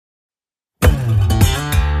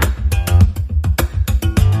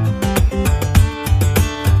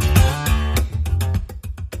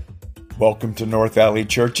Welcome to North Valley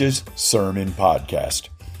Church's Sermon Podcast.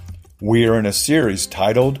 We are in a series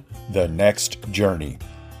titled The Next Journey.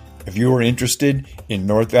 If you are interested in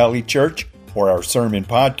North Valley Church or our sermon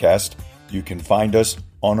podcast, you can find us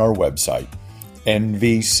on our website,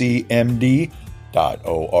 nvcmd.org.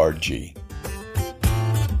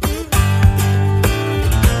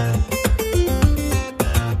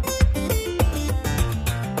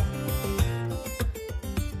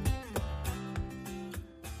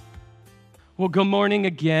 Well, good morning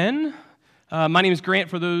again. My name is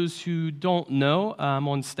Grant, for those who don't know. I'm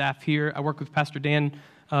on staff here. I work with Pastor Dan.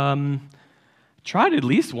 Try to at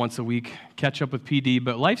least once a week catch up with PD,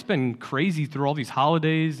 but life's been crazy through all these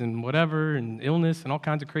holidays and whatever, and illness and all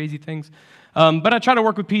kinds of crazy things. But I try to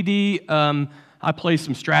work with PD. I play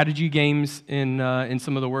some strategy games in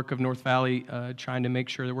some of the work of North Valley, trying to make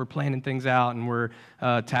sure that we're planning things out and we're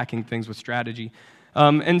attacking things with strategy.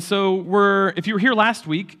 And so if you were here last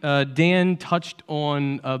week, Dan touched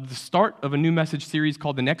on the start of a new message series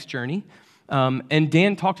called The Next Journey. And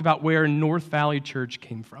Dan talked about where North Valley Church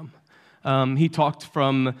came from. He talked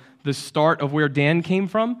from the start of where Dan came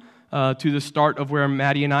from to the start of where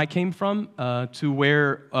Maddie and I came from to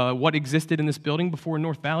where what existed in this building before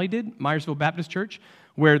North Valley did, Myersville Baptist Church,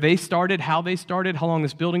 where they started, how long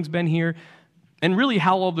this building's been here, and really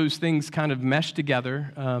how all those things kind of meshed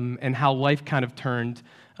together and how life kind of turned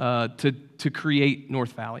to create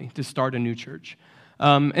North Valley, to start a new church.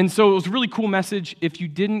 And so it was a really cool message. If you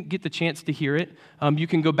didn't get the chance to hear it, you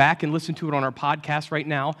can go back and listen to it on our podcast right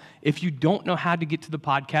now. If you don't know how to get to the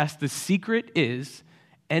podcast, the secret is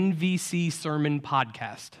NVC Sermon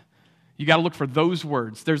Podcast. You got to look for those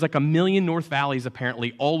words. There's like 1 million North Valleys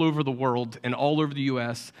apparently all over the world and all over the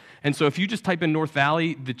U.S. And so if you just type in North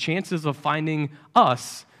Valley, the chances of finding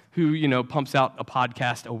us, who pumps out a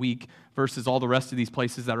podcast a week, versus all the rest of these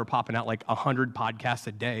places that are popping out like 100 podcasts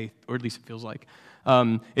a day, or at least it feels like,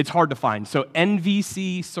 it's hard to find. So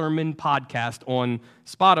NVC Sermon Podcast on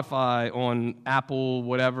Spotify, on Apple,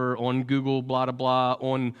 whatever, on Google, blah, blah, blah,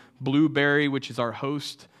 on Blueberry, which is our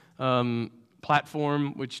host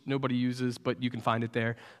platform, which nobody uses, but you can find it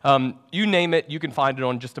there. You name it, you can find it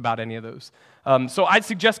on just about any of those. So I'd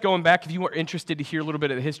suggest going back if you are interested to hear a little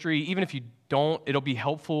bit of the history. Even if you don't, it'll be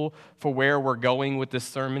helpful for where we're going with this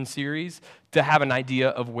sermon series to have an idea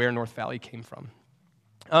of where North Valley came from.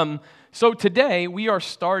 So today we are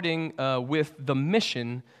starting with the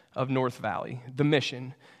mission of North Valley, the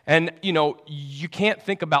mission. And, you can't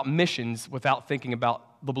think about missions without thinking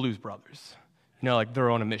about the Blues Brothers. Like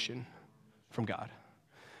they're on a mission from God.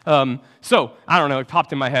 So, I don't know, it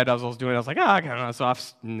popped in my head as I was doing it. I was like, I don't know, so I've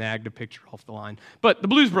snagged a picture off the line. But the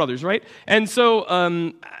Blues Brothers, right? And so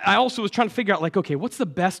I also was trying to figure out, okay, what's the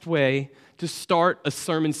best way to start a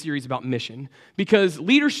sermon series about mission? Because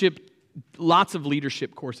lots of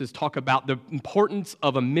leadership courses talk about the importance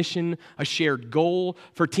of a mission, a shared goal,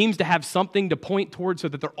 for teams to have something to point towards so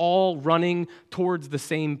that they're all running towards the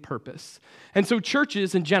same purpose. And so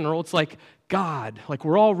churches in general, it's like God, like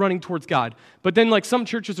we're all running towards God. But then like some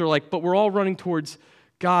churches are like, but we're all running towards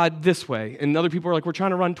God this way. And other people are like, we're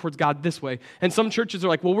trying to run towards God this way. And some churches are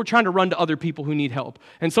like, well, we're trying to run to other people who need help.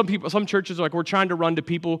 And some churches are like, we're trying to run to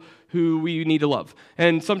people who we need to love.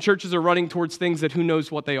 And some churches are running towards things that who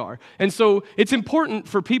knows what they are. And so it's important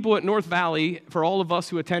for people at North Valley, for all of us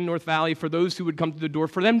who attend North Valley, for those who would come to the door,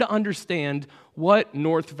 for them to understand what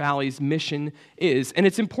North Valley's mission is. And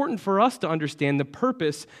it's important for us to understand the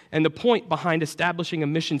purpose and the point behind establishing a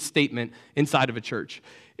mission statement inside of a church.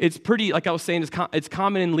 It's pretty, like I was saying, it's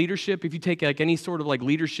common in leadership. If you take like any sort of like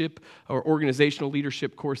leadership or organizational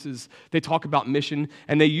leadership courses, they talk about mission,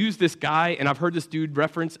 and they use this guy, and I've heard this dude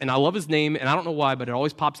reference, and I love his name, and I don't know why, but it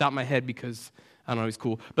always pops out in my head because, I don't know, he's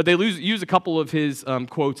cool. But they use a couple of his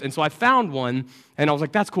quotes, and so I found one, and I was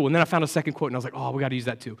like, that's cool. And then I found a second quote, and I was like, oh, we got to use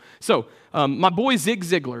that too. So my boy Zig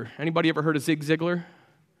Ziglar. Anybody ever heard of Zig Ziglar?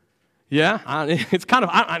 Yeah, it's kind of,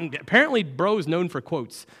 apparently bro's known for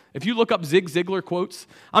quotes. If you look up Zig Ziglar quotes,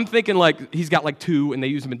 I'm thinking like he's got like 2 and they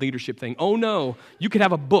use them in leadership thing. Oh no, you could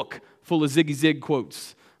have a book full of Ziggy Zig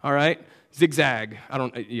quotes, all right? Zigzag,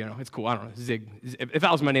 it's cool, I don't know, Zig. If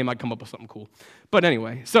that was my name, I'd come up with something cool. But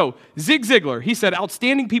anyway, so Zig Ziglar, he said,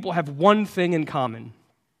 outstanding people have one thing in common,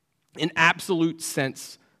 an absolute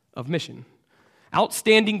sense of mission.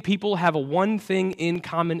 Outstanding people have one thing in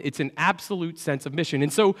common. It's an absolute sense of mission.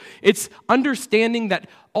 And so it's understanding that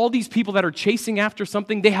all these people that are chasing after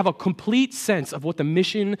something, they have a complete sense of what the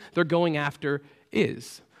mission they're going after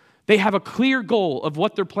is. They have a clear goal of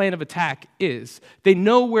what their plan of attack is. They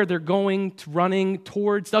know where they're going, running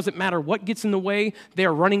towards. Doesn't matter what gets in the way, they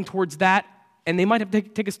are running towards that and they might have to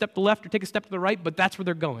take a step to the left or take a step to the right, but that's where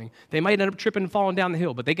they're going. They might end up tripping and falling down the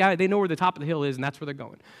hill, but they know where the top of the hill is, and that's where they're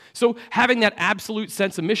going. So having that absolute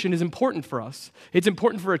sense of mission is important for us. It's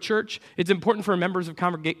important for a church. It's important for members of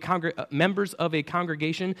a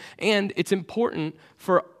congregation, and it's important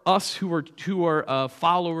for us who are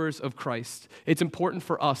followers of Christ. It's important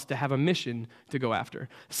for us to have a mission to go after.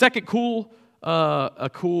 Second quote I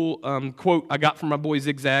got from my boy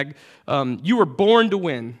Zigzag: "You were born to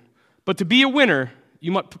win. But to be a winner,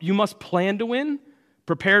 you must plan to win,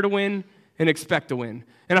 prepare to win, and expect to win."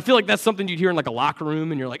 And I feel like that's something you'd hear in like a locker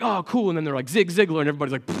room, and you're like, "Oh, cool." And then they're like, "Zig Ziglar," and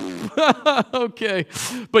everybody's like, "Okay."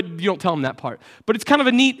 But you don't tell them that part. But it's kind of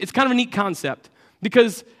a neat concept,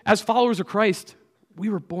 because as followers of Christ, we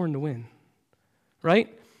were born to win, right?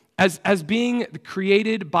 As being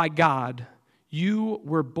created by God, you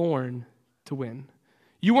were born to win.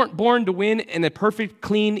 You weren't born to win in a perfect,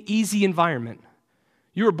 clean, easy environment.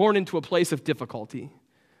 You were born into a place of difficulty,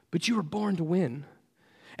 but you were born to win.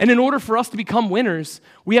 And in order for us to become winners,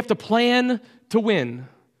 we have to plan to win.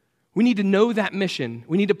 We need to know that mission.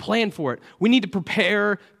 We need to plan for it. We need to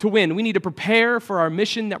prepare to win. We need to prepare for our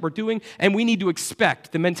mission that we're doing, and we need to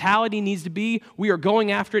expect. The mentality needs to be, we are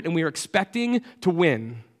going after it, and we are expecting to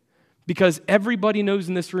win. Because everybody knows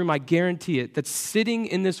in this room, I guarantee it, that sitting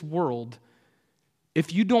in this world,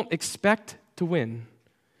 if you don't expect to win,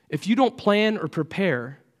 if you don't plan or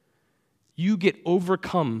prepare, you get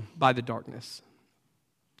overcome by the darkness.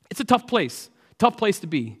 It's a tough place to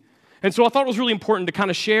be. And so I thought it was really important to kind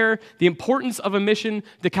of share the importance of a mission,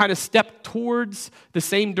 to kind of step towards the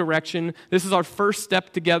same direction. This is our first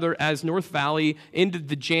step together as North Valley into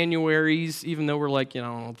the Januaries, even though we're like,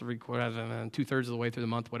 2/3 of the way through the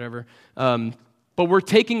month, whatever. But we're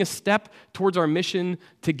taking a step towards our mission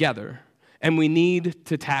together, and we need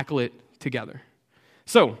to tackle it together.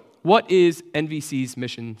 So, what is NVC's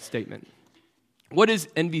mission statement? What is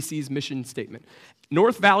NVC's mission statement?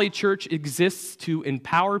 North Valley Church exists to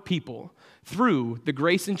empower people through the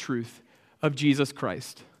grace and truth of Jesus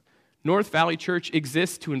Christ. North Valley Church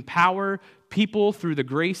exists to empower people through the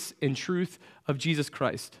grace and truth of Jesus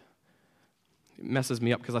Christ. It messes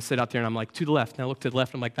me up because I sit out there and I'm like, to the left. And I look to the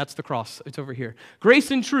left and I'm like, that's the cross. It's over here.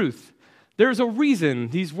 Grace and truth. There's a reason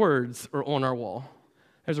these words are on our wall.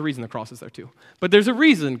 There's a reason the cross is there too. But there's a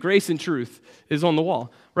reason grace and truth is on the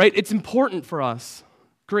wall, right? It's important for us.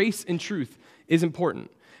 Grace and truth is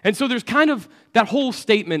important. And so there's kind of, that whole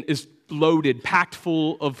statement is loaded, packed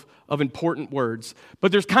full of important words.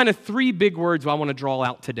 But there's kind of three big words I want to draw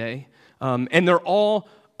out today. And they're all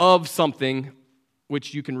of something,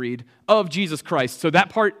 which you can read, of Jesus Christ. So that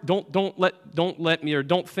part, don't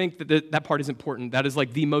think that part is important. That is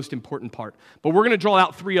like the most important part. But we're going to draw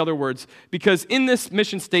out three other words, because in this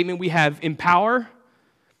mission statement we have empower,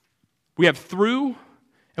 we have through,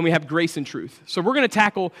 and we have grace and truth. So we're going to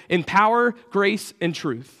tackle empower, grace, and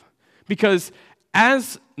truth. Because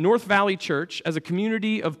as North Valley Church, as a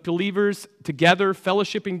community of believers together,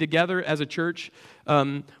 fellowshipping together as a church,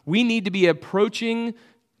 we need to be approaching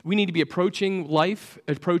life,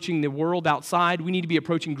 approaching the world outside. We need to be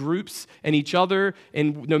approaching groups and each other,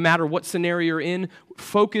 and no matter what scenario you're in,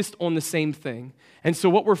 focused on the same thing. And so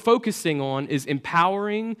what we're focusing on is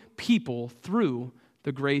empowering people through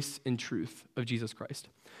the grace and truth of Jesus Christ.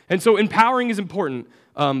 And so empowering is important,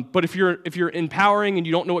 but if you're empowering and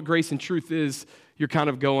you don't know what grace and truth is, you're kind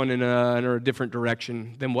of going in a different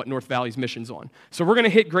direction than what North Valley's mission's on. So we're going to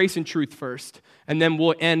hit grace and truth first, and then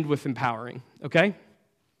we'll end with empowering, okay?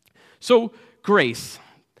 So grace.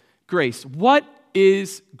 What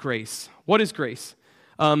is grace? What is grace?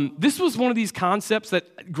 This was one of these concepts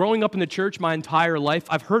that growing up in the church my entire life,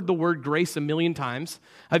 I've heard the word grace a million times.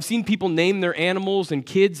 I've seen people name their animals and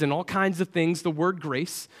kids and all kinds of things the word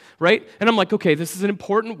grace, right? And I'm like, okay, this is an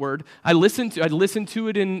important word. I listen to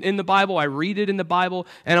it in the Bible. I read it in the Bible.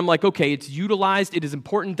 And I'm like, okay, it's utilized. It is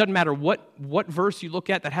important. Doesn't matter what verse you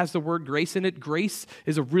look at that has the word grace in it. Grace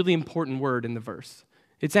is a really important word in the verse.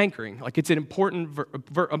 It's anchoring, like it's an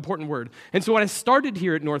important word. And so when I started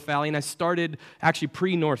here at North Valley, and I started actually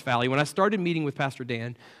pre-North Valley, when I started meeting with Pastor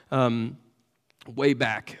Dan way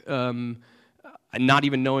back, not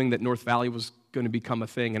even knowing that North Valley was going to become a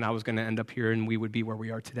thing and I was going to end up here and we would be where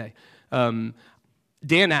we are today, Dan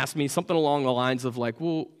asked me something along the lines of like,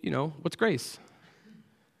 well, what's grace?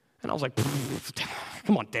 And I was like,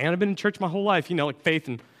 come on, Dan, I've been in church my whole life, like faith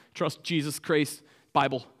and trust, Jesus, grace,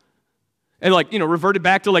 Bible. And reverted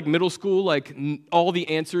back to middle school, all the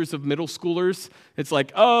answers of middle schoolers. It's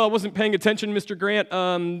like, oh, I wasn't paying attention, Mr. Grant.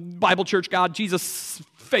 Bible, church, God, Jesus,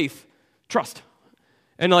 faith, trust.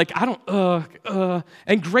 And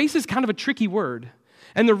and grace is kind of a tricky word.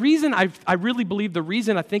 And the reason I really believe, the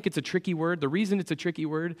reason I think it's a tricky word,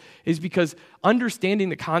 is because understanding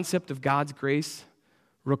the concept of God's grace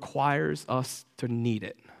requires us to need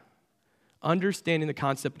it. Understanding the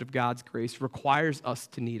concept of God's grace requires us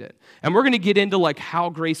to need it. And we're going to get into like how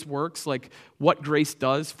grace works, like what grace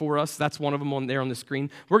does for us. That's one of them on there on the screen.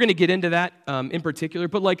 We're going to get into that in particular.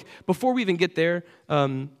 But like before we even get there,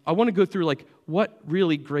 I want to go through like what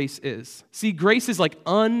really grace is. See, grace is like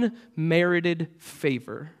unmerited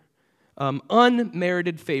favor.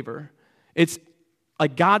 Unmerited favor. It's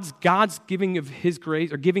like God's giving of His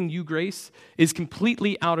grace or giving you grace is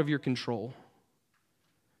completely out of your control.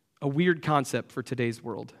 A weird concept for today's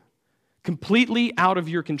world. Completely out of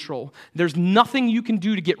your control. There's nothing you can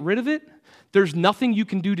do to get rid of it. There's nothing you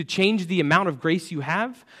can do to change the amount of grace you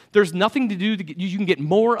have. There's nothing to do you can get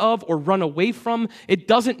more of or run away from. It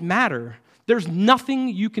doesn't matter. There's nothing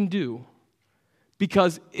you can do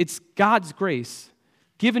because it's God's grace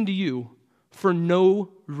given to you for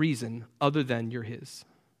no reason other than you're His.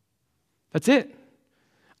 That's it.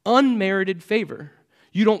 Unmerited favor.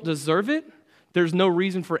 You don't deserve it. There's no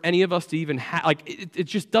reason for any of us to even have, like, it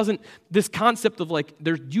just doesn't, this concept of like,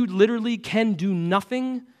 you literally can do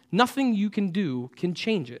nothing you can do can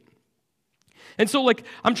change it. And so like,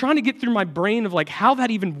 I'm trying to get through my brain of like, how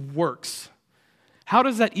that even works. How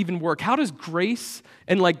does that even work? How does grace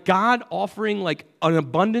and like God offering like an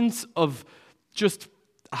abundance of just,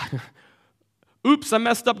 oops, I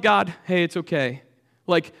messed up, God. Hey, it's okay.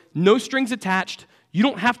 Like, no strings attached. You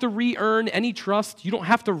don't have to re-earn any trust. You don't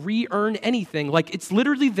have to re-earn anything. Like, it's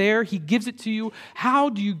literally there. He gives it to you. How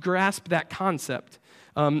do you grasp that concept?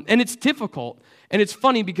 And it's difficult. And it's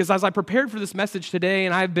funny because as I prepared for this message today,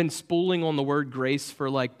 and I've been spooling on the word grace for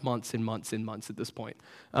like months and months and months at this point.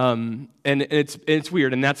 And it's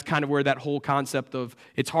weird. And that's kind of where that whole concept of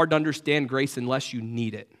it's hard to understand grace unless you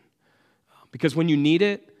need it. Because when you need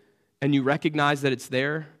it and you recognize that it's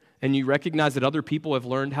there, and you recognize that other people have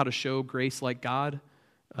learned how to show grace like God,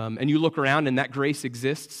 and you look around and that grace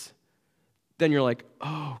exists, then you're like,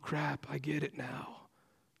 oh, crap, I get it now.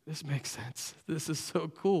 This makes sense. This is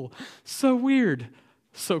so cool. So weird.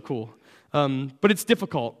 So cool. But it's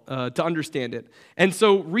difficult to understand it. And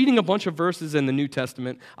so reading a bunch of verses in the New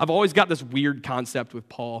Testament, I've always got this weird concept with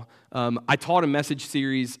Paul. I taught a message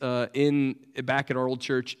series back at our old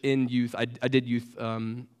church in youth. I did youth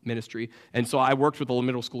ministry, and so I worked with the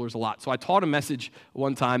middle schoolers a lot. So I taught a message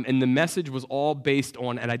one time, and the message was all based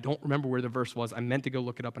on, and I don't remember where the verse was. I meant to go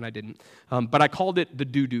look it up, and I didn't. But I called it the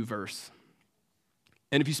do-do verse.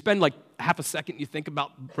 And if you spend like half a second, you think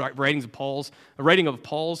about writings of Paul's,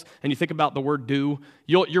 and you think about the word do,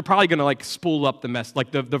 you're probably going to like spool up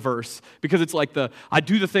the verse, because it's like I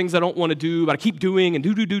do the things I don't want to do, but I keep doing and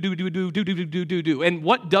do. And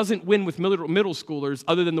what doesn't win with middle schoolers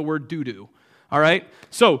other than the word do? All right,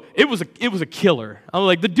 so it was a killer. I'm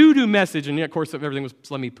like the do message, and of course everything was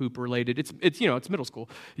slummy poop related. It's middle school.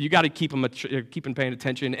 You got to keep them paying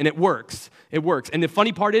attention, and it works. It works. And the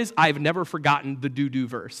funny part is, I've never forgotten the do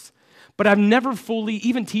verse, but I've never fully,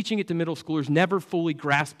 even teaching it to middle schoolers, never fully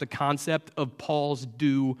grasped the concept of Paul's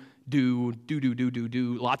do,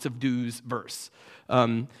 lots of do's verse.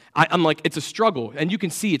 I'm like, it's a struggle, and you can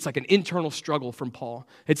see it's like an internal struggle from Paul.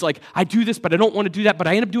 It's like, I do this, but I don't want to do that, but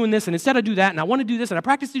I end up doing this, and instead I do that, and I want to do this, and I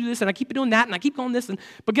practice to do this, and I keep doing that, and I keep going this,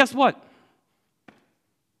 but guess what?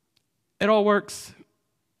 It all works.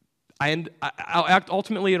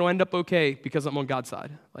 Ultimately, it'll end up okay because I'm on God's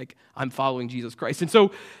side. Like, I'm following Jesus Christ. And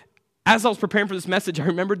so, as I was preparing for this message, I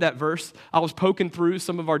remembered that verse. I was poking through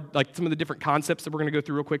some of the different concepts that we're going to go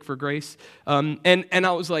through real quick for grace. And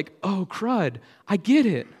I was like, oh, crud, I get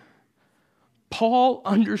it. Paul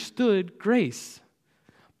understood grace.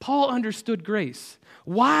 Paul understood grace.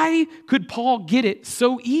 Why could Paul get it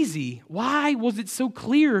so easy? Why was it so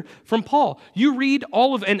clear from Paul? You read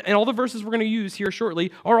all of, and all the verses we're going to use here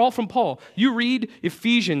shortly are all from Paul. You read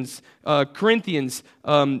Ephesians, Corinthians,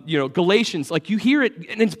 Galatians, like you hear it,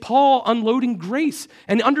 and it's Paul unloading grace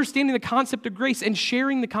and understanding the concept of grace and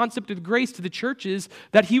sharing the concept of grace to the churches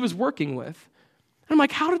that he was working with. And I'm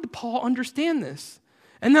like, how did Paul understand this?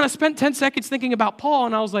 And then I spent 10 seconds thinking about Paul,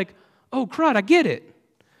 and I was like, oh, crud, I get it,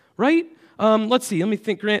 right? Let's see, let me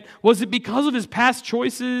think, Grant. Was it because of his past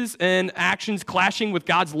choices and actions clashing with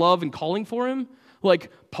God's love and calling for him?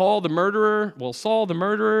 Like Saul the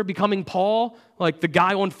murderer, becoming Paul, like the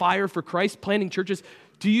guy on fire for Christ, planting churches.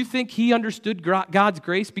 Do you think he understood God's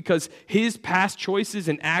grace because his past choices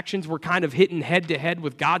and actions were kind of hitting head to head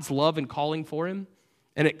with God's love and calling for him?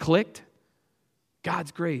 And it clicked?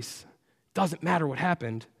 God's grace. Doesn't matter what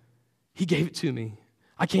happened. He gave it to me.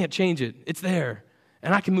 I can't change it. It's there.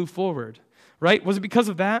 And I can move forward. right? Was it because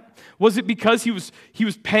of that? Was it because he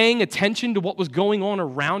was paying attention to what was going on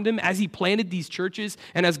around him as he planted these churches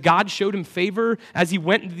and as God showed him favor, as he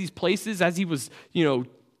went into these places, as he was,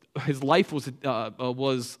 his life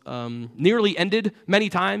was nearly ended many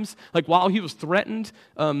times, like while he was threatened?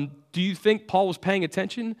 Do you think Paul was paying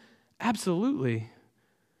attention? Absolutely.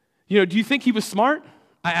 Do you think he was smart?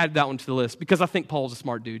 I added that one to the list because I think Paul's a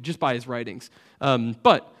smart dude just by his writings.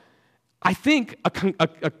 But I think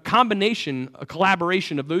a combination, a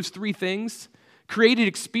collaboration of those three things created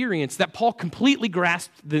experience that Paul completely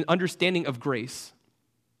grasped the understanding of grace.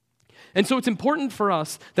 And so it's important for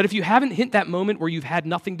us that if you haven't hit that moment where you've had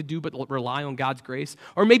nothing to do but rely on God's grace,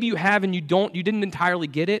 or maybe you have and you didn't entirely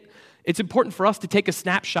get it, it's important for us to take a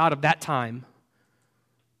snapshot of that time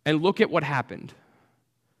and look at what happened.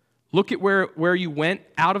 Look at where you went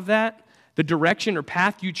out of that, the direction or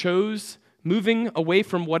path you chose, moving away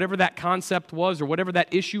from whatever that concept was or whatever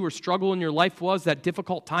that issue or struggle in your life was, that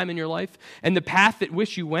difficult time in your life, and the path at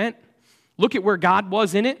which you went. Look at where God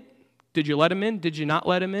was in it. Did you let him in? Did you not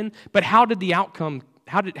let him in? But how did the outcome,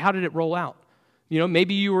 how did it roll out?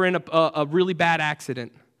 Maybe you were in a really bad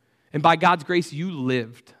accident, and by God's grace, you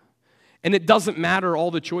lived. And it doesn't matter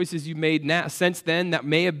all the choices you made since then that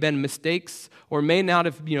may have been mistakes or may not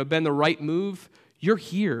have been the right move. You're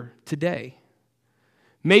here today.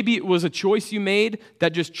 Maybe it was a choice you made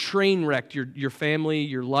that just train wrecked your family,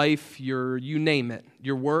 your life, you name it,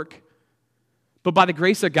 your work. But by the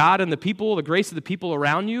grace of God and the grace of the people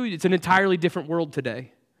around you, it's an entirely different world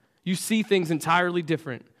today. You see things entirely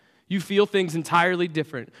different. You feel things entirely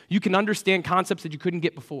different. You can understand concepts that you couldn't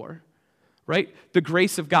get before, right? The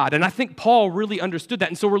grace of God. And I think Paul really understood that.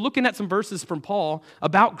 And so we're looking at some verses from Paul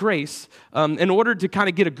about grace in order to kind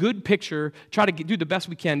of get a good picture, try to do the best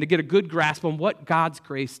we can to get a good grasp on what God's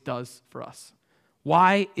grace does for us,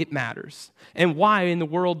 why it matters, and why in the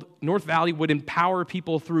world North Valley would empower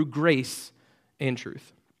people through grace and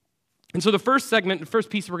truth. And so the first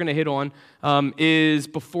piece we're going to hit on is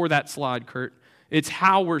before that slide, Kurt. It's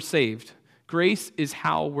how we're saved. Grace is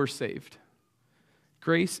how we're saved.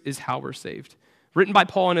 Grace is how we're saved. Written by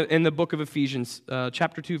Paul in the book of Ephesians,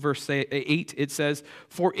 chapter 2, verse 8, it says,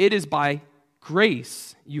 "For it is by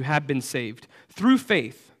grace you have been saved, through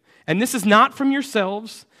faith. And this is not from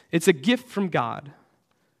yourselves, it's a gift from God."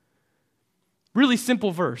 Really simple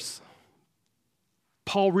verse.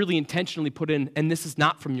 Paul really intentionally put in, and this is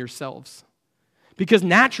not from yourselves. Because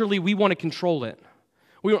naturally we want to control it.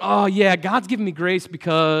 We want, oh yeah, God's given me grace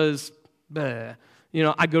because, I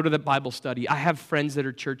go to the Bible study. I have friends that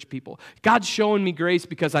are church people. God's showing me grace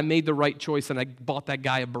because I made the right choice and I bought that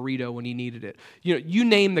guy a burrito when he needed it. You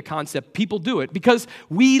name the concept. People do it because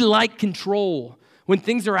we like control. When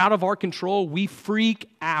things are out of our control, we freak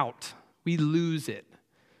out. We lose it.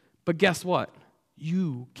 But guess what?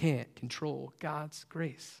 You can't control God's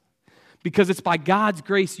grace. Because it's by God's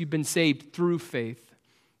grace you've been saved through faith.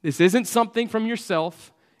 This isn't something from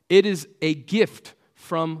yourself. It is a gift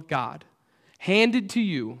from God, handed to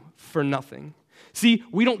you for nothing. See,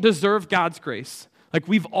 we don't deserve God's grace. Like,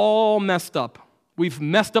 we've all messed up. We've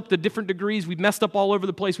messed up to different degrees. We've messed up all over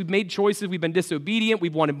the place. We've made choices. We've been disobedient.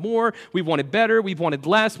 We've wanted more. We've wanted better. We've wanted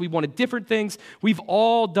less. We've wanted different things. We've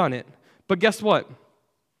all done it. But guess what?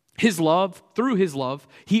 Through His love,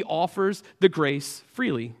 He offers the grace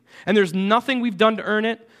freely. And there's nothing we've done to earn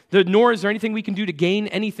it, nor is there anything we can do to gain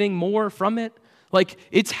anything more from it. Like,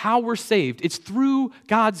 it's how we're saved. It's through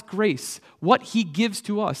God's grace, what He gives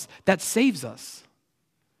to us, that saves us.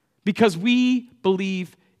 Because we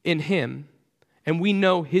believe in Him, and we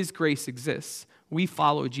know His grace exists. We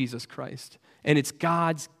follow Jesus Christ, and it's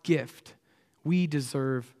God's gift. We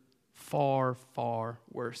deserve far, far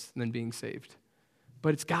worse than being saved.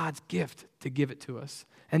 But it's God's gift to give it to us.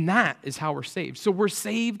 And that is how we're saved. So we're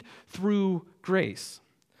saved through grace.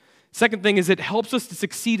 Second thing is it helps us to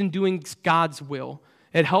succeed in doing God's will.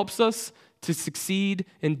 It helps us to succeed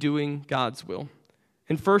in doing God's will.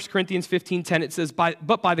 In 1 Corinthians 15:10, it says,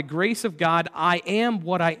 "But by the grace of God, I am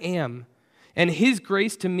what I am. And His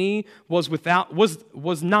grace to me was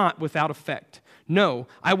not without effect. No,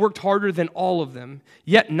 I worked harder than all of them.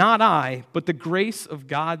 Yet not I, but the grace of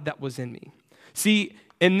God that was in me." See,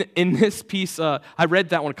 in this piece, I read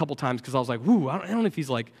that one a couple times because I was like, "Woo, I don't know if he's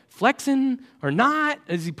like flexing or not.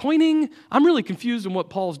 Is he pointing?" I'm really confused on what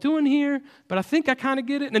Paul's doing here, but I think I kind of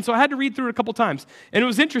get it. And so I had to read through it a couple times. And it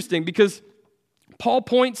was interesting because Paul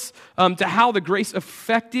points to how the grace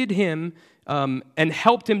affected him and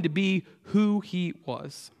helped him to be who he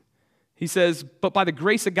was. He says, "But by the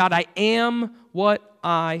grace of God, I am what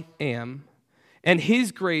I am. And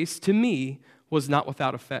His grace to me was not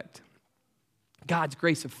without effect." God's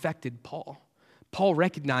grace affected Paul. Paul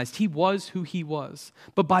recognized he was who he was.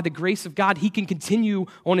 But by the grace of God, he can continue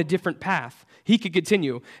on a different path. He could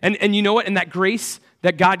continue. And you know what? And that grace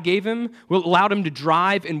that God gave him allowed him to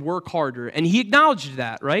drive and work harder. And he acknowledged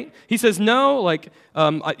that, right? He says, no,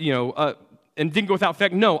 and didn't go without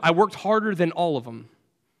fact. No, I worked harder than all of them.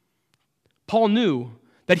 Paul knew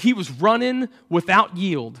that he was running without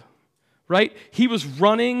yield, right? He was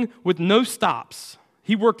running with no stops.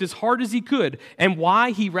 He worked as hard as he could. And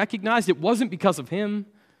why he recognized it wasn't because of him.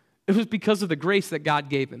 It was because of the grace that God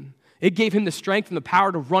gave him. It gave him the strength and the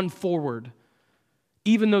power to run forward,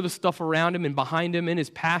 even though the stuff around him and behind him in his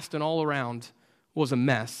past and all around was a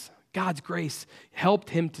mess. God's grace helped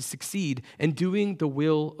him to succeed in doing the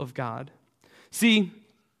will of God. See,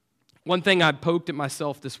 one thing I poked at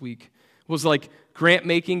myself this week was like Grant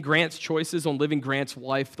making Grant's choices on living Grant's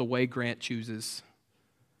life the way Grant chooses.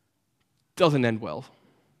 Doesn't end well,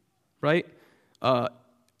 right?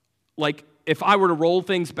 If I were to roll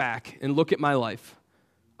things back and look at my life,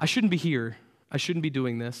 I shouldn't be here. I shouldn't be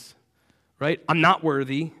doing this, right? I'm not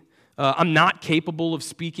worthy. I'm not capable of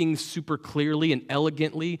speaking super clearly and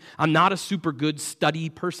elegantly. I'm not a super good study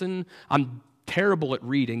person. I'm terrible at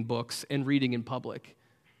reading books and reading in public.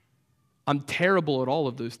 I'm terrible at all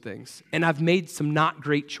of those things. And I've made some not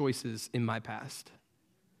great choices in my past.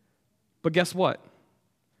 But guess what?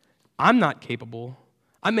 I'm not capable.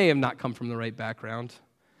 I may have not come from the right background.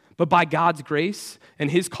 But by God's grace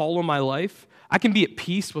and his call on my life, I can be at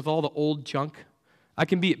peace with all the old junk. I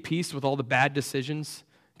can be at peace with all the bad decisions.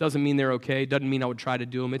 Doesn't mean they're okay. Doesn't mean I would try to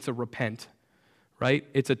do them. It's a repent, right?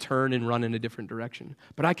 It's a turn and run in a different direction.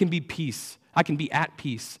 But I can be peace. I can be at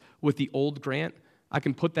peace with the old Grant. I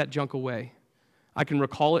can put that junk away. I can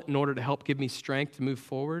recall it in order to help give me strength to move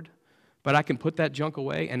forward. But I can put that junk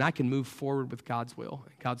away and I can move forward with God's will,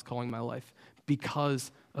 God's calling my life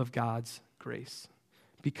because of God's grace.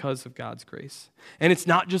 Because of God's grace. And it's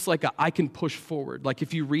not just like I can push forward. Like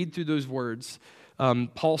if you read through those words,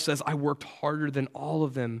 Paul says, I worked harder than all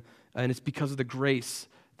of them, and it's because of the grace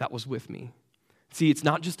that was with me. See, it's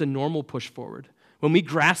not just a normal push forward. When we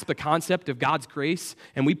grasp the concept of God's grace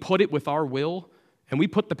and we put it with our will, and we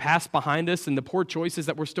put the past behind us and the poor choices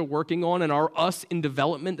that we're still working on and our us in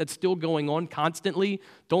development that's still going on constantly,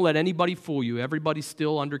 don't let anybody fool you. Everybody's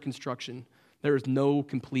still under construction. There is no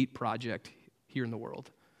complete project here in the world.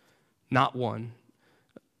 Not one.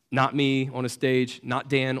 Not me on a stage, not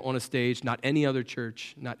Dan on a stage, not any other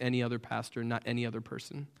church, not any other pastor, not any other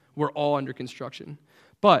person. We're all under construction.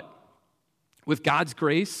 But with God's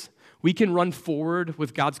grace, we can run forward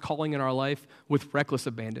with God's calling in our life with reckless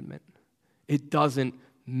abandonment. It doesn't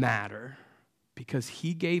matter because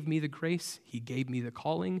he gave me the grace, he gave me the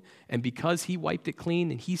calling, and because he wiped it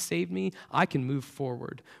clean and he saved me, I can move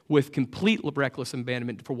forward with complete reckless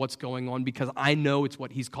abandonment for what's going on because I know it's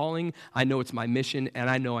what he's calling, I know it's my mission, and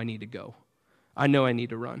I know I need to go. I know I need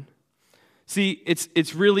to run. See,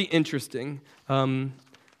 it's really interesting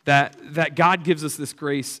that God gives us this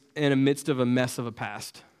grace in the midst of a mess of a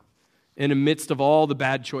past, in the midst of all the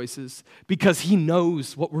bad choices, because he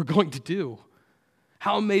knows what we're going to do.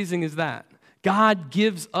 How amazing is that? God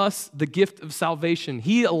gives us the gift of salvation.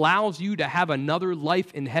 He allows you to have another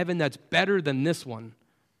life in heaven that's better than this one.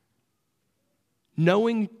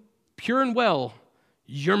 Knowing pure and well,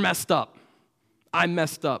 you're messed up. I'm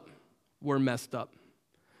messed up. We're messed up.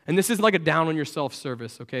 And this isn't like a down on yourself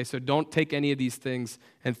service, okay? So don't take any of these things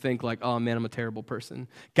and think like, oh man, I'm a terrible person.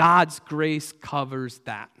 God's grace covers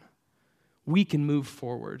that. We can move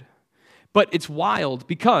forward. But it's wild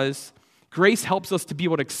because grace helps us to be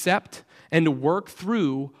able to accept and to work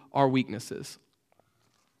through our weaknesses.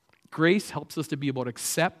 Grace helps us to be able to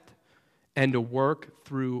accept and to work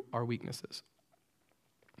through our weaknesses.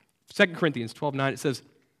 2 Corinthians 12:9, it says,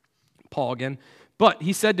 Paul again, but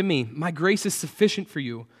he said to me, my grace is sufficient for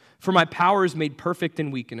you, for my power is made perfect in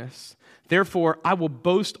weakness. Therefore, I will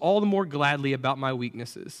boast all the more gladly about my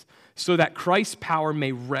weaknesses, so that Christ's power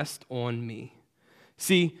may rest on me.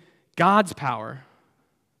 See, God's power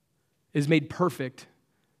is made perfect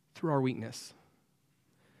through our weakness.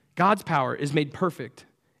 God's power is made perfect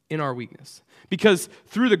in our weakness. Because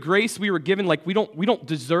through the grace we were given, like we don't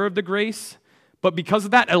deserve the grace, but because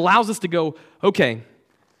of that, it allows us to go, okay,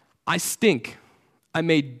 I stink. I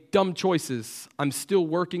made dumb choices. I'm still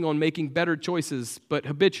working on making better choices, but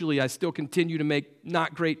habitually I still continue to make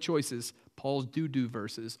not great choices. Paul's do-do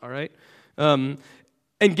verses, all right? And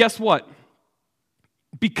guess what?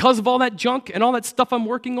 Because of all that junk and all that stuff I'm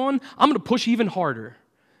working on, I'm going to push even harder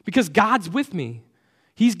because God's with me.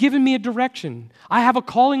 He's given me a direction. I have a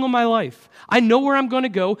calling on my life. I know where I'm going to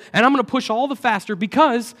go, and I'm going to push all the faster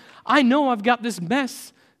because I know I've got this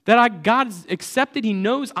mess That God's accepted, He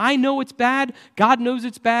knows, I know it's bad, God knows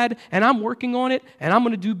it's bad, and I'm working on it, and I'm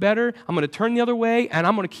going to do better, I'm going to turn the other way, and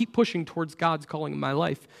I'm going to keep pushing towards God's calling in my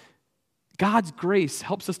life. God's grace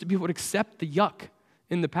helps us to be able to accept the yuck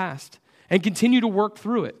in the past and continue to work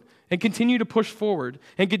through it and continue to push forward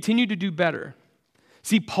and continue to do better.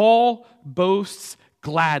 See, Paul boasts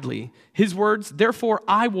gladly. His words, therefore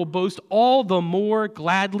I will boast all the more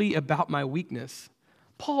gladly about my weakness.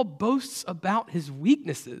 Paul boasts about his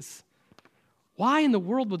weaknesses. Why in the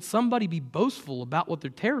world would somebody be boastful about what they're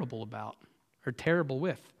terrible about or terrible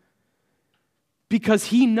with? Because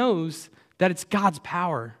he knows that it's God's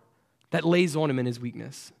power that lays on him in his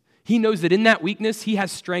weakness. He knows that in that weakness, he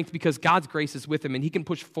has strength because God's grace is with him and he can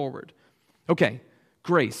push forward. Okay,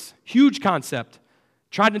 grace, huge concept.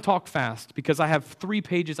 Tried to talk fast because I have 3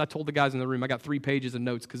 pages. I told the guys in the room I got 3 pages of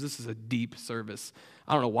notes because this is a deep service.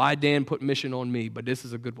 I don't know why Dan put mission on me, but this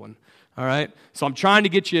is a good one. All right? So I'm trying to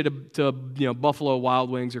get you to Buffalo Wild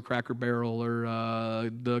Wings or Cracker Barrel or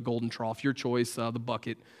the Golden Trough, your choice, the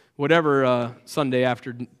Bucket, whatever Sunday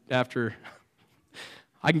after.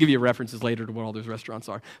 I can give you references later to what all those restaurants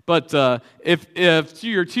are. But if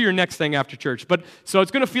to your next thing after church. But so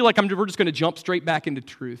it's going to feel like we're just going to jump straight back into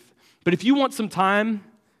truth. But if you want some time,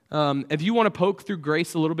 if you want to poke through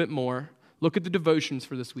grace a little bit more, look at the devotions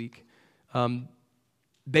for this week.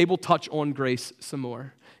 They will touch on grace some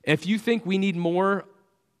more. If you think we need more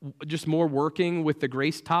working with the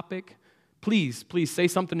grace topic, please say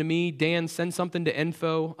something to me. Dan, send something to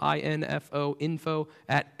info at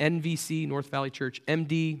NVC, North Valley Church,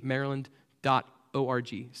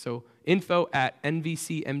 mdmaryland.org. So info at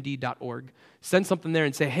nvcmd.org. Send something there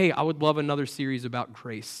and say, hey, I would love another series about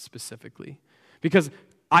grace specifically. Because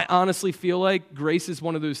I honestly feel like grace is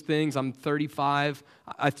one of those things. I'm 35.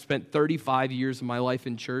 I've spent 35 years of my life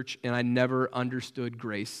in church, and I never understood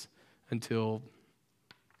grace until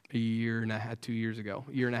a year and a half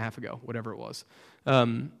ago, whatever it was.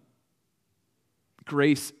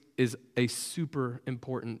 Grace is a super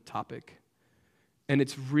important topic. And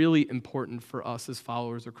it's really important for us as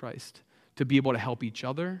followers of Christ to be able to help each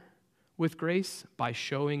other with grace by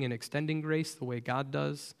showing and extending grace the way God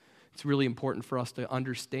does. It's really important for us to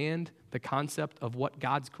understand the concept of what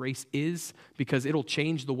God's grace is because it'll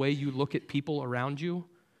change the way you look at people around you.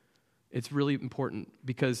 It's really important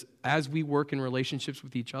because as we work in relationships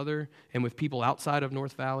with each other and with people outside of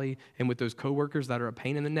North Valley and with those coworkers that are a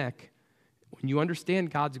pain in the neck, when you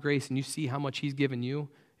understand God's grace and you see how much He's given you,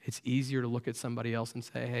 it's easier to look at somebody else and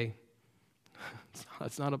say, hey,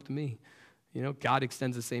 it's not up to me. God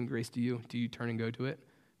extends the same grace to you. Do you turn and go to it?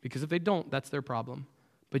 Because if they don't, that's their problem.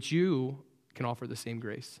 But you can offer the same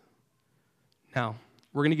grace. Now,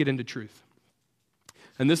 we're going to get into truth.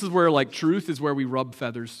 And this is where, truth is where we rub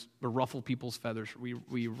feathers, or ruffle people's feathers.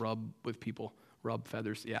 We rub with people, rub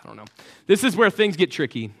feathers. Yeah, I don't know. This is where things get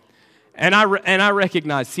tricky. And I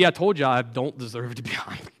recognize, I told you I don't deserve to be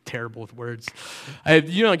I'm terrible with words.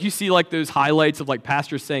 You see those highlights of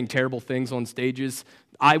pastors saying terrible things on stages.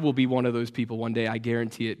 I will be one of those people one day, I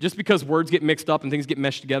guarantee it. Just because words get mixed up and things get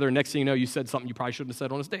meshed together, and next thing you know, you said something you probably shouldn't have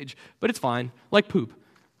said on a stage. But it's fine, like poop.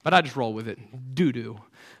 But I just roll with it. Doo-doo.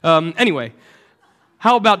 Anyway,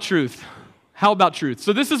 how about truth? How about truth?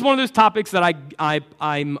 So this is one of those topics that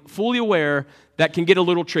I'm fully aware that can get a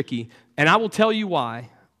little tricky. And I will tell you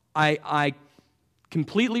why. I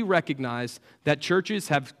completely recognize that churches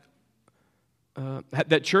have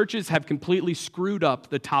completely screwed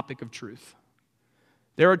up the topic of truth.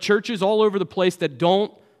 There are churches all over the place that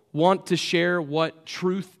don't want to share what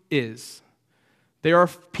truth is. There are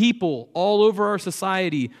people all over our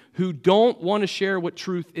society who don't want to share what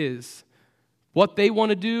truth is. What they want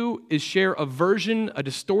to do is share a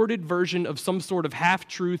distorted version of some sort of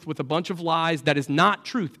half-truth with a bunch of lies that is not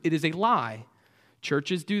truth. It is a lie.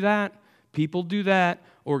 Churches do that. People do that.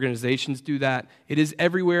 Organizations do that. It is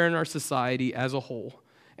everywhere in our society as a whole.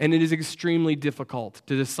 And it is extremely difficult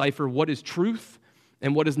to decipher what is truth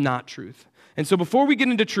and what is not truth. And so before we get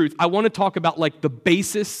into truth, I want to talk about the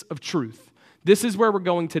basis of truth. This is where we're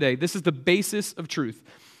going today. This is the basis of truth.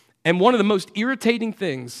 And one of the most irritating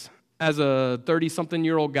things as a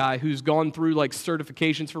 30-something-year-old guy who's gone through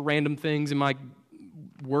certifications for random things in my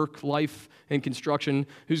work life and construction,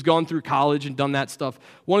 who's gone through college and done that stuff,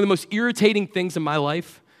 one of the most irritating things in my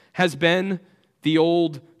life has been the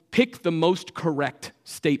old pick the most correct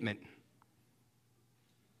statement.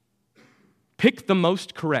 Pick the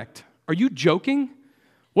most correct. Are you joking?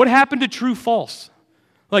 What happened to true false?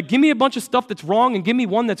 Give me a bunch of stuff that's wrong and give me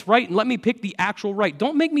one that's right and let me pick the actual right.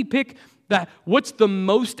 Don't make me pick what's the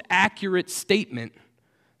most accurate statement.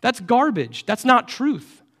 That's garbage. That's not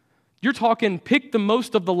truth. You're talking pick the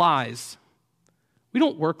most of the lies. We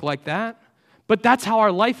don't work like that. But that's how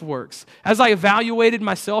our life works. As I evaluated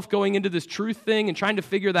myself going into this truth thing and trying to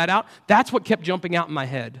figure that out, that's what kept jumping out in my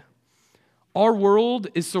head. Our world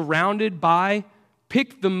is surrounded by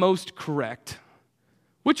pick the most correct.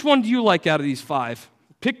 Which one do you like out of these 5?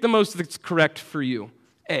 Pick the most that's correct for you.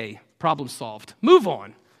 A, problem solved. Move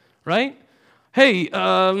on, right? Hey,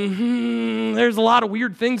 there's a lot of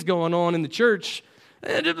weird things going on in the church,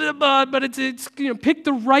 but it's pick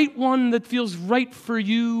the right one that feels right for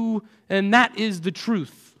you, and that is the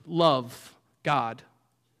truth. Love God.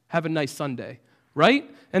 Have a nice Sunday, right?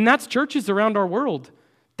 And that's churches around our world.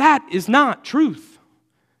 That is not truth.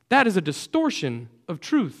 That is a distortion of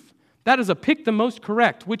truth. That is a pick the most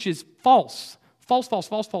correct, which is false. False, false,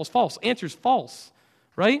 false, false, false. Answer's false,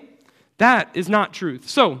 right? That is not truth.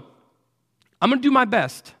 So, I'm going to do my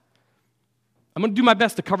best. I'm going to do my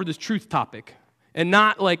best to cover this truth topic. And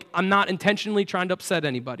I'm not intentionally trying to upset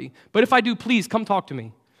anybody. But if I do, please come talk to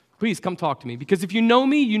me. Please come talk to me. Because if you know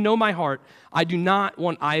me, you know my heart. I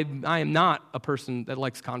am not a person that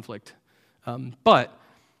likes conflict. But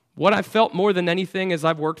what I felt more than anything as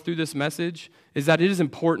I've worked through this message is that it is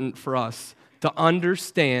important for us to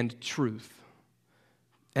understand truth.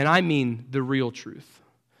 And I mean the real truth.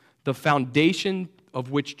 The foundation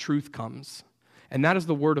of which truth comes. And that is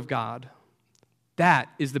the Word of God. That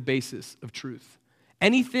is the basis of truth.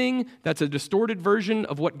 Anything that's a distorted version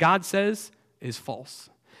of what God says is false.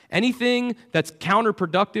 Anything that's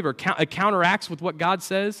counterproductive or counteracts with what God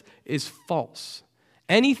says is false.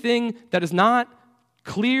 Anything that is not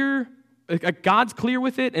clear, God's clear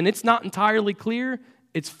with it, and it's not entirely clear,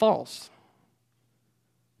 it's false.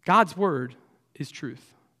 God's Word is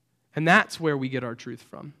truth. And that's where we get our truth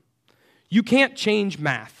from. You can't change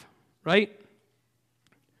math, right?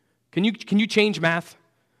 Can you change math?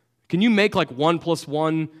 Can you make 1 +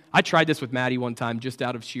 1? I tried this with Maddie one time just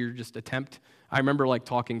out of sheer attempt. I remember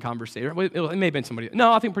talking conversation. It may have been somebody.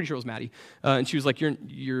 No, I'm pretty sure it was Maddie. And she was like,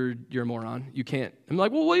 "You're a moron. You can't." I'm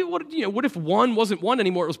like, "Well, what if 1 wasn't 1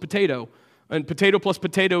 anymore? It was potato, and potato plus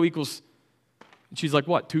potato equals." And she's like,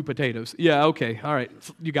 "What? 2 potatoes?" Yeah, okay, all right,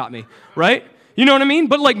 you got me, right? You know what I mean?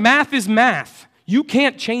 But math is math. You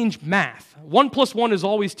can't change math. 1 + 1 is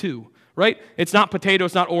always 2. Right? It's not potato,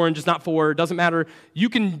 it's not orange, it's not 4, it doesn't matter. You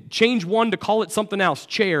can change 1 to call it something else,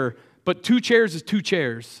 chair, but 2 chairs is 2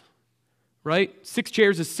 chairs. Right? 6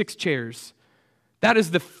 chairs is 6 chairs. That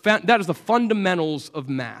is the fundamentals of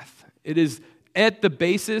math. It is at the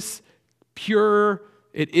basis, pure,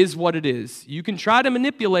 it is what it is. You can try to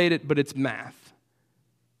manipulate it, but it's math.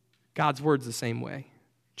 God's Word's the same way.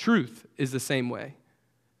 Truth is the same way.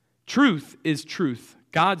 Truth is truth.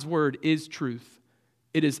 God's Word is truth.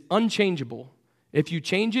 It is unchangeable. If you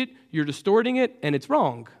change it, you're distorting it, and it's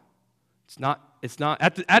wrong. It's not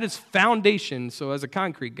at its foundation. So as a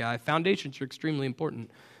concrete guy, foundations are extremely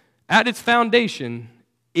important. At its foundation,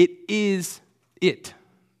 it is it.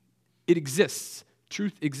 It exists.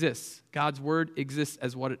 Truth exists. God's Word exists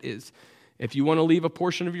as what it is. If you want to leave a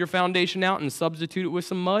portion of your foundation out and substitute it with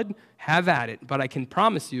some mud, have at it. But I can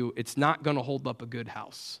promise you, it's not going to hold up a good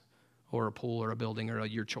house or a pool or a building or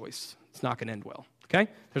your choice. It's not going to end well. Okay?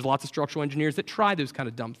 There's lots of structural engineers that try those kind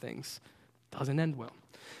of dumb things. Doesn't end well.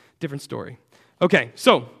 Different story. Okay,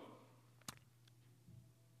 so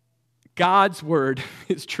God's Word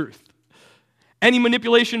is truth. Any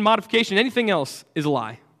manipulation, modification, anything else is a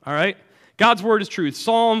lie. All right? God's Word is truth.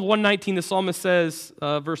 Psalm 119, the psalmist says,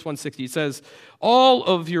 verse 160, it says,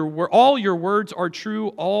 all your words are true,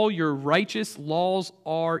 all your righteous laws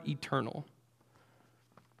are eternal.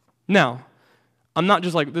 Now, I'm not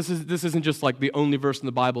just this isn't just the only verse in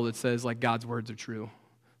the Bible that says God's words are true.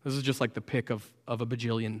 This is just the pick of a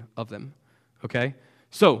bajillion of them, okay?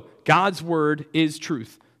 So, God's Word is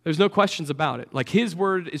truth. There's no questions about it. His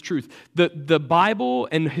Word is truth. The Bible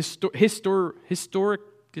and historicity,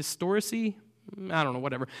 I don't know,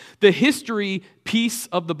 whatever. The history piece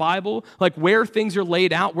of the Bible, where things are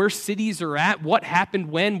laid out, where cities are at, what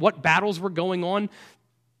happened when, what battles were going on,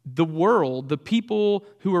 the world, the people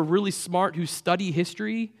who are really smart, who study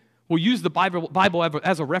history, will use the Bible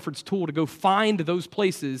as a reference tool to go find those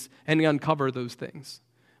places and uncover those things.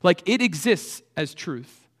 It exists as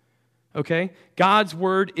truth, okay? God's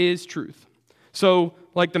Word is truth. So,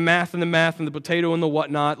 the math and the potato and the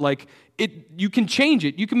whatnot, you can change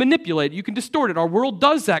it, you can manipulate it, you can distort it. Our world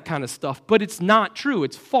does that kind of stuff, but it's not true,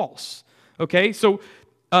 it's false, okay? So,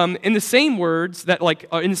 in the same words,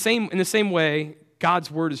 in the same way, God's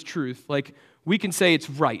Word is truth. We can say it's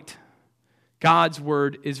right. God's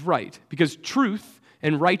Word is right. Because truth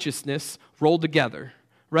and righteousness roll together,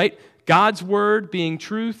 right? God's Word being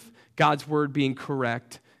truth, God's Word being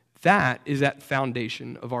correct, that is at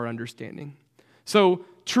foundation of our understanding. So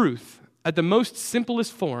truth, at the most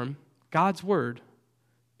simplest form, God's word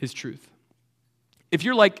is truth. If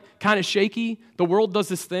you're like kind of shaky, the world does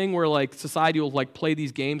this thing where like society will like play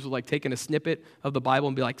these games with like taking a snippet of the Bible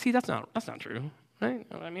and be like, see, that's not true, right?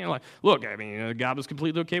 I mean, like, look, God was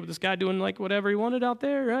completely okay with this guy doing like whatever he wanted out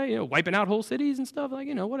there, right? Wiping out whole cities and stuff, like,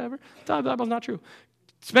 whatever. The Bible's not true.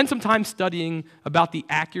 Spend some time studying about the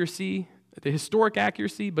accuracy, the historic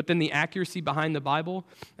accuracy, but then the accuracy behind the Bible,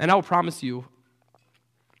 and I will promise you,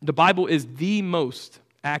 the Bible is the most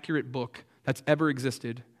accurate book that's ever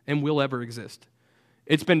existed and will ever exist.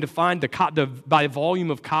 It's been defined by volume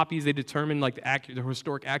of copies. They determine like the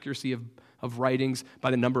historic accuracy of writings by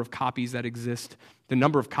the number of copies that exist. The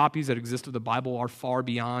number of copies that exist of the Bible are far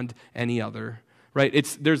beyond any other. Right?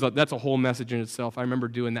 That's a whole message in itself. I remember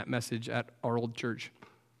doing that message at our old church.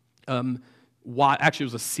 Actually, it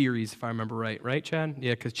was a series, if I remember right. Right, Chad?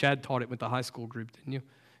 Yeah, because Chad taught it with the high school group, didn't you?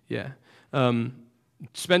 Yeah.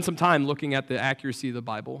 Spend some time looking at the accuracy of the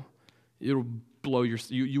Bible. It'll blow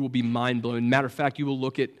you will be mind blown. Matter of fact, you will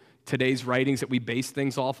look at today's writings that we base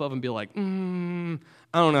things off of and be like, I don't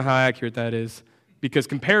know how accurate that is. Because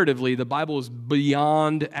comparatively, the Bible is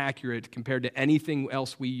beyond accurate compared to anything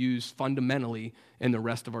else we use fundamentally in the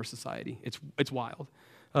rest of our society. It's wild.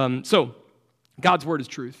 So, God's word is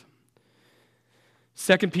truth.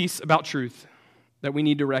 Second piece about truth that we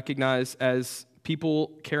need to recognize as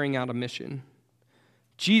people carrying out a mission.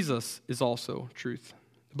 Jesus is also truth.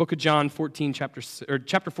 The book of John 14, chapter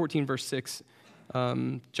 14, verse 6,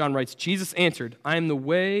 John writes, Jesus answered, I am the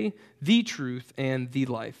way, the truth, and the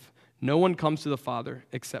life. No one comes to the Father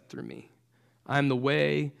except through me. I am the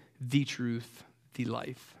way, the truth, the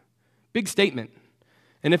life. Big statement.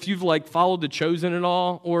 And if you've like followed The Chosen at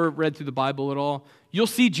all or read through the Bible at all, you'll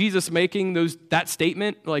see Jesus making that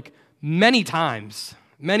statement like many times.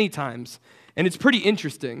 And it's pretty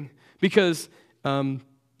interesting because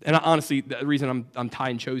and honestly, the reason I'm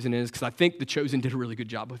tying Chosen is because I think The Chosen did a really good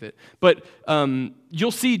job with it. But you'll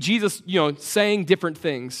see Jesus, saying different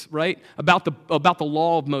things, right, about the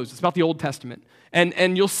law of Moses, about the Old Testament,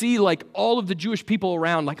 and you'll see like all of the Jewish people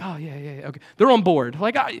around, like, oh yeah, okay, they're on board.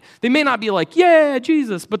 Like they may not be like, yeah,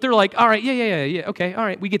 Jesus, but they're like, all right, yeah, okay, all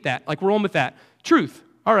right, we get that. Like we're on with that. Truth,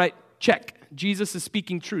 all right, check. Jesus is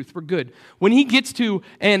speaking truth. We're good. When he gets to,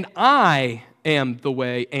 and I am the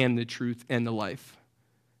way and the truth and the life.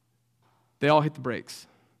 They all hit the brakes.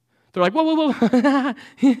 They're like, whoa.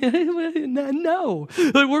 No.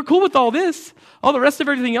 Like, we're cool with all this. All the rest of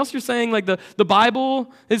everything else you're saying, like the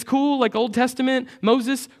Bible is cool, like Old Testament,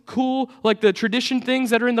 Moses, cool, like the tradition things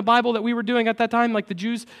that are in the Bible that we were doing at that time, like the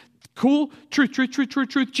Jews, cool,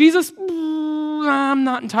 truth. Jesus, I'm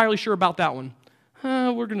not entirely sure about that one.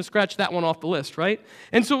 We're going to scratch that one off the list, right?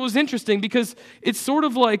 And so it was interesting because it's sort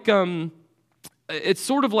of like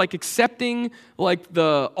accepting like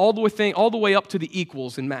all the way up to the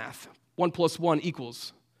equals in math. 1 + 1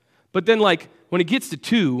 equals. But then like when it gets to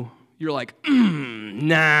 2, you're like,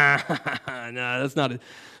 nah, that's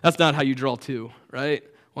not how you draw 2, right?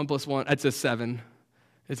 1 + 1, that's a 7.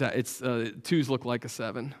 It's 2's look like a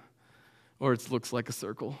 7, or it looks like a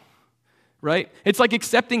circle, right? It's like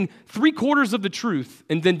accepting 3/4 of the truth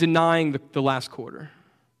and then denying the last quarter.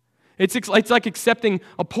 It's like accepting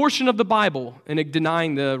a portion of the Bible and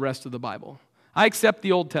denying the rest of the Bible. I accept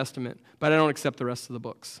the Old Testament, but I don't accept the rest of the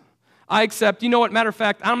books. I accept, matter of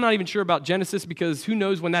fact, I'm not even sure about Genesis because who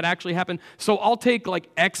knows when that actually happened. So I'll take like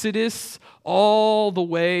Exodus all the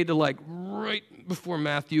way to like right before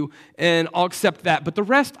Matthew, and I'll accept that. But the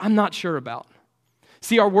rest, I'm not sure about.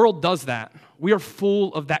 See, our world does that. We are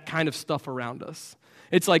full of that kind of stuff around us.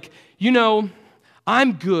 It's like,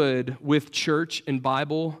 I'm good with church and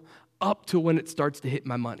Bible up to when it starts to hit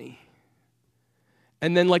my money.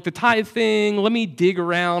 And then like the tithe thing, let me dig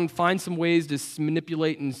around, find some ways to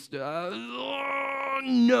manipulate and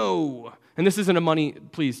no. And this isn't a money,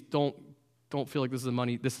 please don't feel like this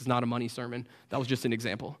is not a money sermon. That was just an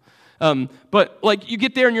example. But like you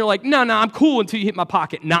get there and you're like, no, I'm cool until you hit my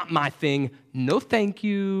pocket. Not my thing. No thank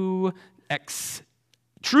you. X.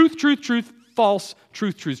 Truth, false,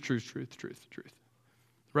 truth.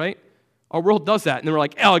 Right? Our world does that, and then we're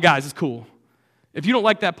like, oh, guys, it's cool. If you don't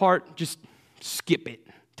like that part, just skip it.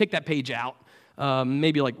 Take that page out.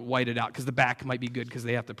 Maybe like white it out, because the back might be good, because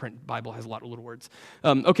they have to print, Bible has a lot of little words.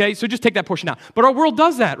 Okay, so just take that portion out. But our world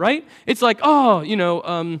does that, right? It's like, gosh,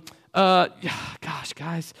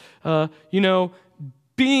 guys,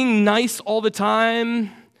 being nice all the time,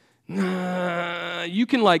 you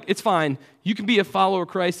can it's fine. You can be a follower of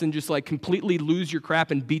Christ and just like completely lose your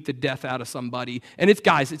crap and beat the death out of somebody. And it's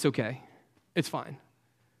okay. It's fine.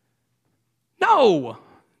 No,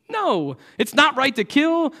 No, it's not right to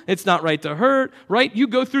kill. It's not right to hurt, right? You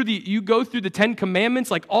go through the 10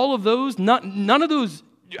 Commandments, like all of those, none of those,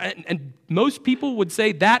 and most people would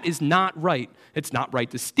say that is not right. It's not right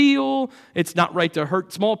to steal. It's not right to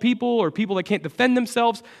hurt small people or people that can't defend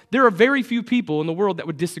themselves. There are very few people in the world that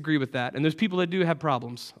would disagree with that, and there's people that do have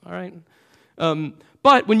problems, all right?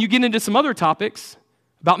 But when you get into some other topics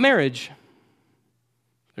about marriage,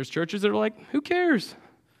 there's churches that are like, who cares?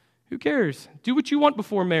 Who cares? Do what you want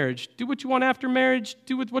before marriage. Do what you want after marriage.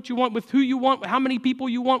 Do what you want with who you want, how many people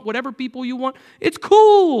you want, whatever people you want. It's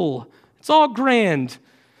cool. It's all grand.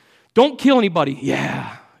 Don't kill anybody.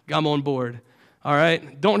 Yeah, I'm on board. All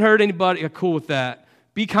right? Don't hurt anybody. I'm cool with that.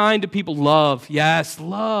 Be kind to people. Love. Yes,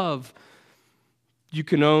 love. You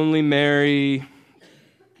can only marry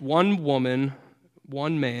one woman,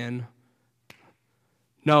 one man.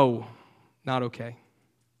 No, not okay.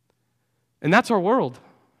 And that's our world.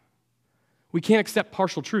 We can't accept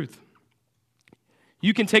partial truth.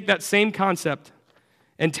 You can take that same concept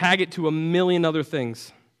and tag it to a million other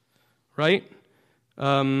things, right?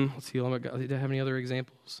 Let's see, did I have any other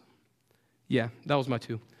examples? Yeah, that was my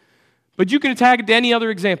two. But you can tag it to any other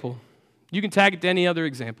example. You can tag it to any other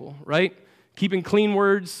example, right? Keeping clean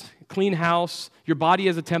words, clean house, your body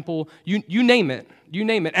as a temple, you name it. You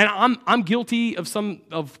name it. And I'm guilty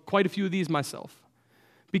of quite a few of these myself.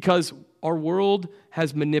 Because our world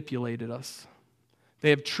has manipulated us.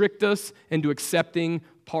 They have tricked us into accepting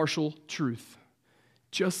partial truth,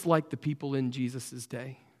 just like the people in Jesus'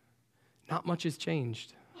 day. Not much has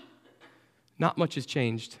changed. Not much has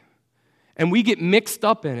changed. And we get mixed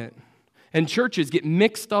up in it. And churches get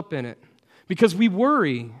mixed up in it because we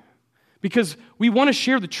worry, because we want to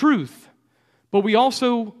share the truth, but we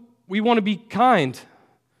want to be kind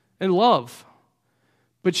and love.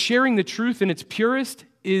 But sharing the truth in its purest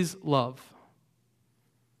is love.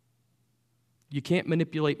 You can't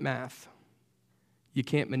manipulate math. You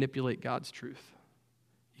can't manipulate God's truth.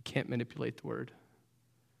 You can't manipulate the word.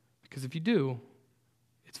 Because if you do,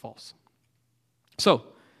 it's false. So,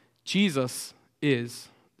 Jesus is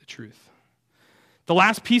the truth. The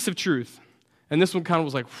last piece of truth, and this one kind of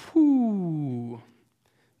was like, whoo.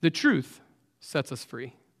 The truth sets us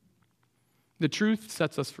free. The truth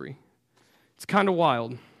sets us free. It's kind of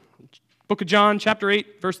wild. Book of John, chapter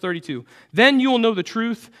 8, verse 32. Then you will know the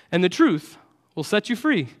truth, and the truth will set you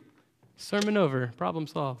free. Sermon over. Problem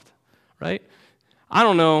solved. Right? I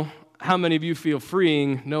don't know how many of you feel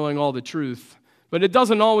freeing knowing all the truth, but it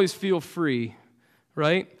doesn't always feel free.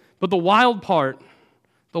 Right? But the wild part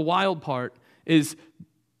is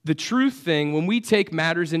the truth thing when we take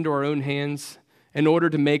matters into our own hands in order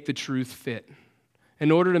to make the truth fit. In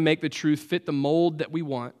order to make the truth fit the mold that we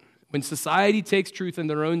want. When society takes truth in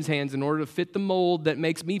their own hands in order to fit the mold that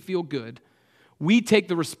makes me feel good, we take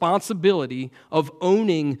the responsibility of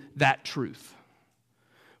owning that truth.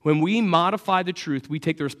 When we modify the truth, we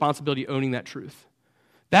take the responsibility of owning that truth.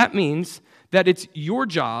 That means that it's your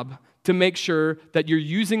job to make sure that you're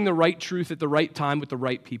using the right truth at the right time with the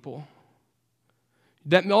right people.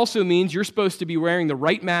 That also means you're supposed to be wearing the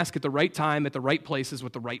right mask at the right time at the right places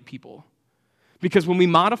with the right people. Because when we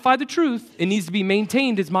modify the truth, it needs to be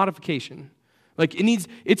maintained as modification. Like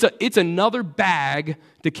it's another bag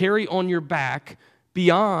to carry on your back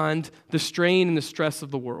beyond the strain and the stress of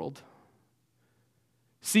the world.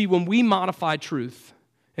 See, when we modify truth,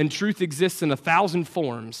 and truth exists in 1,000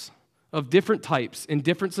 forms of different types in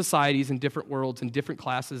different societies, in different worlds, in different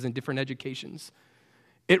classes, in different educations,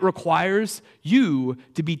 it requires you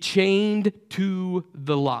to be chained to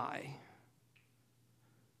the lie.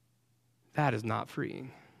 That is not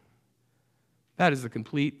freeing. That is the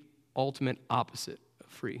complete, ultimate opposite of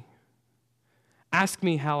free. Ask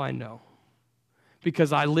me how I know.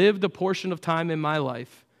 Because I lived a portion of time in my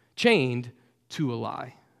life chained to a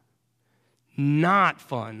lie. Not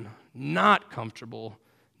fun, not comfortable,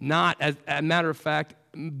 not, as a matter of fact,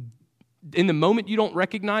 in the moment you don't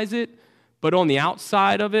recognize it, but on the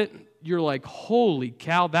outside of it, you're like, holy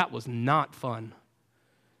cow, that was not fun.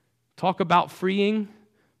 Talk about freeing.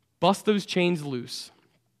 Bust those chains loose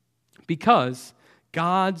because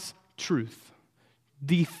God's truth,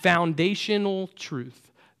 the foundational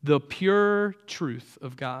truth, the pure truth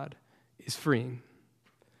of God is freeing.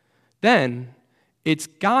 Then it's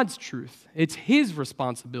God's truth. It's His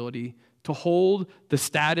responsibility to hold the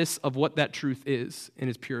status of what that truth is in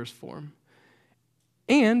its purest form.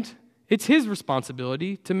 And it's His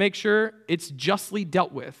responsibility to make sure it's justly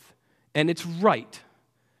dealt with and it's right.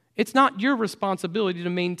 It's not your responsibility to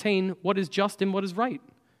maintain what is just and what is right.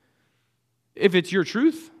 If it's your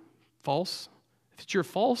truth, false. If it's your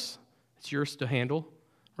false, it's yours to handle,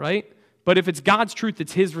 right? But if it's God's truth,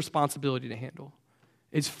 it's His responsibility to handle.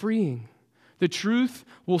 is freeing. The truth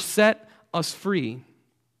will set us free.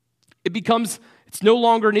 It's no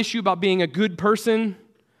longer an issue about being a good person.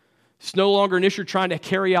 It's no longer an issue trying to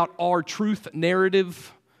carry out our truth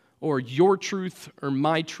narrative or your truth or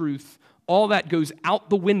my truth. All that goes out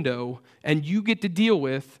the window, and you get to deal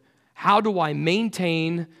with, how do I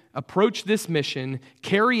maintain, approach this mission,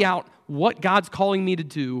 carry out what God's calling me to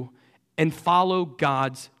do, and follow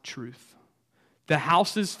God's truth. The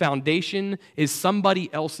house's foundation is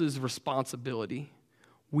somebody else's responsibility.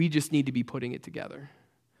 We just need to be putting it together.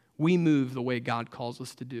 We move the way God calls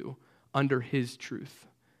us to do, under His truth.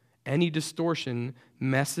 Any distortion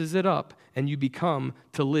messes it up, and you become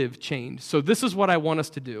to live chained. So this is what I want us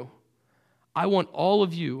to do. I want all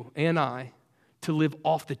of you and I to live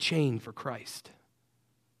off the chain for Christ.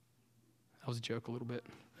 That was a joke a little bit.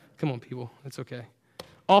 Come on, people. That's okay.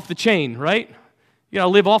 Off the chain, right? You got to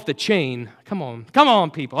live off the chain. Come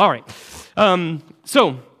on, people. All right.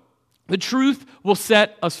 So the truth will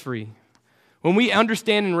set us free. When we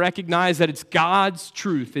understand and recognize that it's God's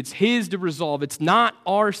truth, it's His to resolve, it's not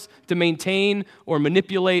ours to maintain or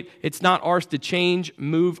manipulate, it's not ours to change,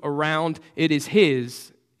 move around, it is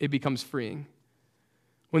His, it becomes freeing.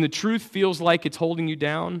 When the truth feels like it's holding you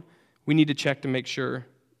down, we need to check to make sure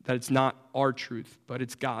that it's not our truth, but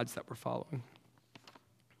it's God's that we're following.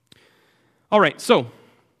 All right, so,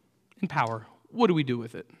 in power, what do we do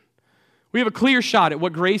with it? We have a clear shot at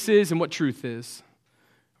what grace is and what truth is.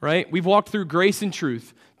 Right? We've walked through grace and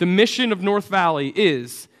truth. The mission of North Valley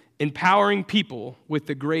is empowering people with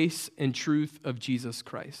the grace and truth of Jesus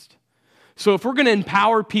Christ. So if we're going to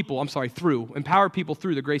empower people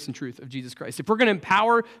through the grace and truth of Jesus Christ. If we're going to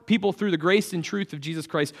empower people through the grace and truth of Jesus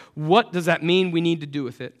Christ, what does that mean we need to do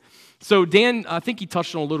with it? So Dan, I think he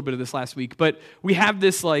touched on a little bit of this last week, but we have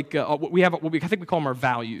this I think we call them our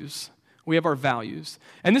values. We have our values.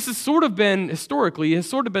 And this has sort of been, historically,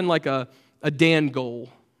 like a Dan goal.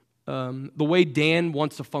 The way Dan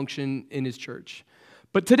wants to function in his church.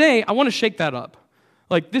 But today, I want to shake that up.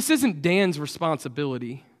 Like, this isn't Dan's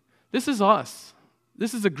responsibility. This is us.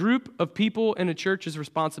 This is a group of people in a church's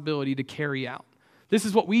responsibility to carry out. This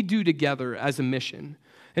is what we do together as a mission.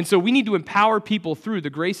 And so we need to empower people through the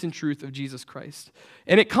grace and truth of Jesus Christ.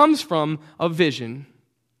 And it comes from a vision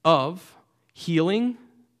of healing,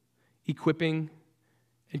 equipping,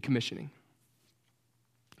 and commissioning.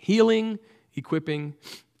 Healing, equipping,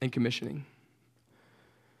 and commissioning.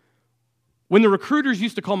 When the recruiters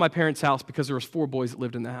used to call my parents' house because there was 4 boys that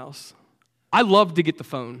lived in the house, I loved to get the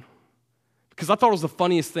phone because I thought it was the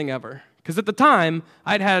funniest thing ever. Because at the time,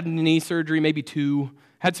 I'd had knee surgery, maybe 2,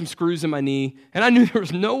 had some screws in my knee, and I knew there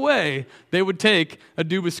was no way they would take a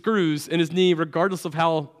dude with screws in his knee, regardless of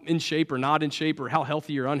how in shape or not in shape or how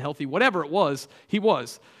healthy or unhealthy, whatever it was, he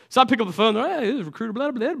was. So I pick up the phone, hey, this is recruiter,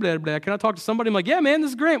 blah, blah, blah, blah. Can I talk to somebody? I'm like, yeah, man, this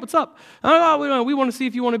is Grant. What's up? Oh, we want to see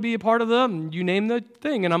if you want to be a part of them. You name the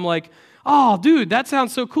thing. And I'm like, oh, dude, that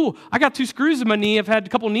sounds so cool. I got 2 screws in my knee. I've had a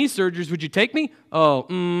couple knee surgeries. Would you take me?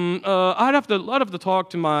 I'd have to talk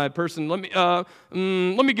to my person. Let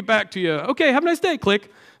me get back to you. Okay, have a nice day.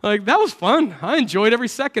 Click. Like, that was fun. I enjoyed every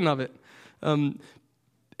second of it. And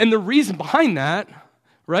the reason behind that,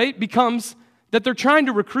 right, becomes that they're trying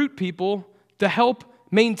to recruit people to help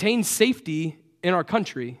maintain safety in our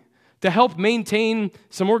country, to help maintain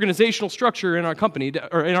some organizational structure in our company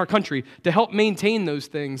or in our country, to help maintain those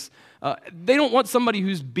things. They don't want somebody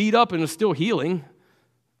who's beat up and is still healing.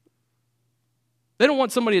 They don't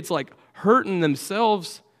want somebody that's like hurting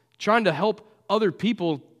themselves, trying to help other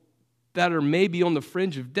people that are maybe on the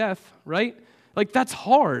fringe of death, right? Like, that's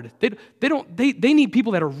hard. They need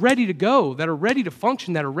people that are ready to go, that are ready to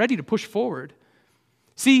function, that are ready to push forward.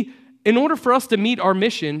 See, in order for us to meet our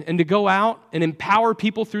mission and to go out and empower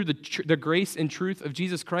people through the grace and truth of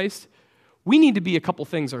Jesus Christ, we need to be a couple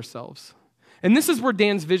things ourselves. And this is where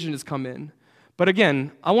Dan's vision has come in. But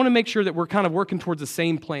again, I want to make sure that we're kind of working towards the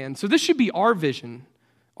same plan. So this should be our vision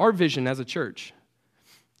as a church.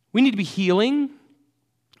 We need to be healing,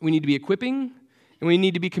 we need to be equipping, and we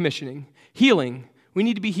need to be commissioning. Healing, we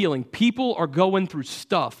need to be healing. People are going through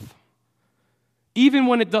stuff. Even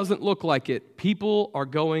when it doesn't look like it, people are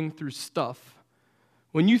going through stuff.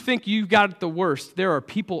 When you think you've got it the worst, there are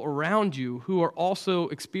people around you who are also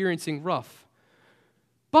experiencing rough.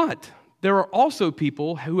 But there are also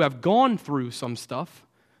people who have gone through some stuff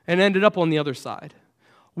and ended up on the other side.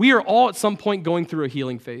 We are all at some point going through a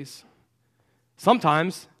healing phase.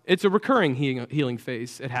 Sometimes it's a recurring healing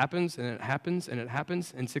phase. It happens, and it happens, and it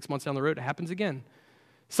happens, and 6 months down the road, it happens again.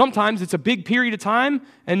 Sometimes it's a big period of time,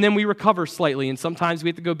 and then we recover slightly, and sometimes we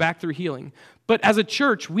have to go back through healing. But as a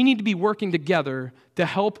church, we need to be working together to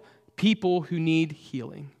help people who need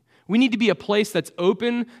healing. We need to be a place that's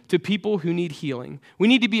open to people who need healing. We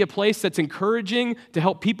need to be a place that's encouraging to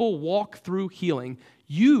help people walk through healing.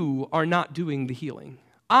 You are not doing the healing.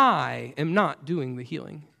 I am not doing the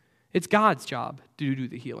healing. It's God's job to do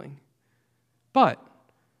the healing. But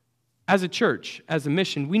as a church, as a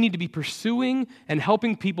mission, we need to be pursuing and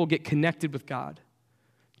helping people get connected with God,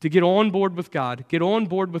 to get on board with God, get on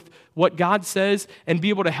board with what God says, and be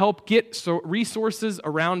able to help get resources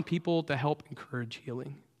around people to help encourage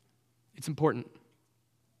healing. It's important.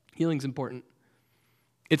 Healing's important.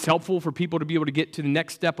 It's helpful for people to be able to get to the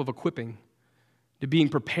next step of equipping, to being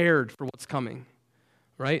prepared for what's coming,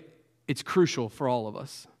 right? It's crucial for all of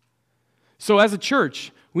us. So as a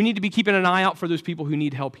church, we need to be keeping an eye out for those people who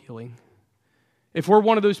need help healing. If we're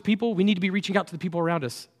one of those people, we need to be reaching out to the people around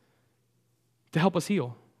us to help us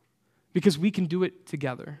heal, because we can do it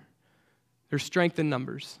together. There's strength in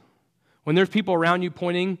numbers. When there's people around you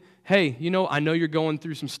pointing, hey, I know you're going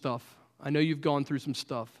through some stuff. I know you've gone through some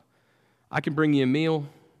stuff. I can bring you a meal.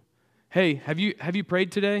 Hey, have you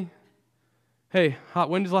prayed today? Hey,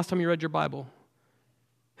 when was the last time you read your Bible?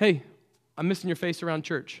 Hey, I'm missing your face around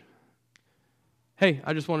church. Hey,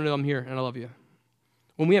 I just want to know I'm here and I love you.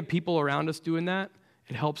 When we have people around us doing that,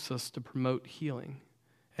 it helps us to promote healing.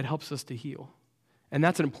 It helps us to heal. And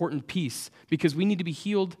that's an important piece, because we need to be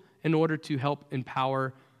healed in order to help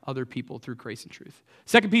empower other people through grace and truth.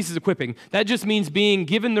 Second piece is equipping. That just means being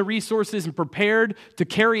given the resources and prepared to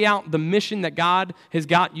carry out the mission that God has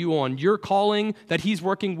got you on, your calling that He's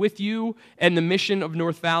working with you, and the mission of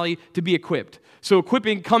North Valley to be equipped. So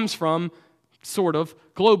equipping comes from, sort of,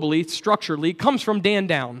 globally, structurally, comes from Dan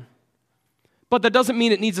down. But that doesn't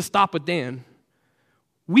mean it needs to stop with Dan.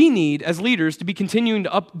 We need, as leaders, to be continuing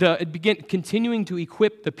to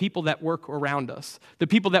equip the people that work around us, the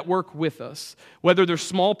people that work with us, whether they're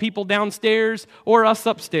small people downstairs or us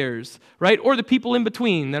upstairs, right? Or the people in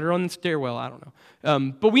between that are on the stairwell, I don't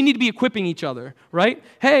know. But we need to be equipping each other, right?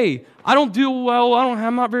 Hey, I don't do well,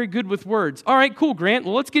 I'm not very good with words. All right, cool, Grant.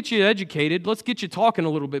 Well, let's get you educated. Let's get you talking a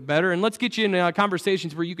little bit better, and let's get you in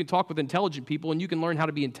conversations where you can talk with intelligent people and you can learn how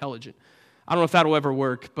to be intelligent. I don't know if that'll ever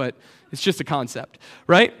work, but it's just a concept,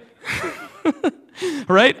 right?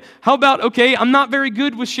 Right? How about, okay, I'm not very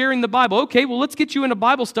good with sharing the Bible. Okay, well, let's get you in a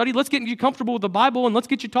Bible study. Let's get you comfortable with the Bible, and let's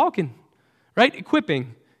get you talking, right?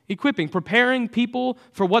 Equipping, preparing people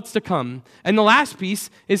for what's to come. And the last piece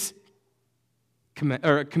is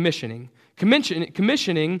commissioning.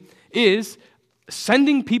 Commissioning is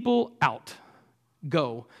sending people out.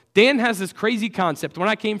 Go. Dan has this crazy concept. When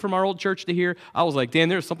I came from our old church to here, I was like, Dan,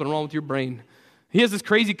 there's something wrong with your brain. He has this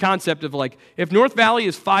crazy concept of like, if North Valley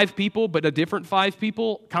is 5 people, but a different 5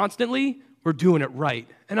 people constantly, we're doing it right.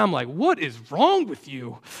 And I'm like, what is wrong with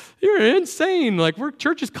you? You're insane. Like,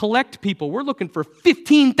 churches collect people. We're looking for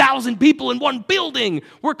 15,000 people in one building.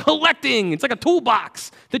 We're collecting. It's like a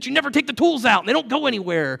toolbox that you never take the tools out and they don't go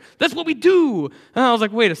anywhere. That's what we do. And I was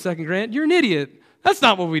like, wait a second, Grant, you're an idiot. That's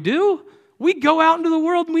not what we do. We go out into the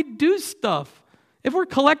world and we do stuff. If we're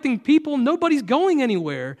collecting people, nobody's going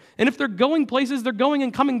anywhere. And if they're going places, they're going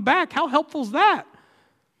and coming back. How helpful is that?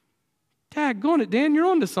 Daggone it, Dan, you're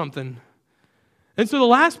onto something. And so the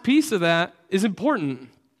last piece of that is important,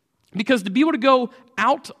 because to be able to go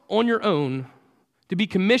out on your own, to be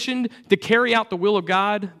commissioned to carry out the will of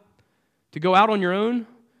God, to go out on your own,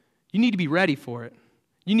 you need to be ready for it.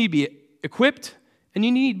 You need to be equipped, and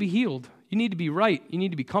you need to be healed. You need to be right. You need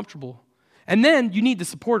to be comfortable. And then you need the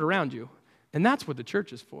support around you. And that's what the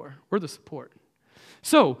church is for. We're the support.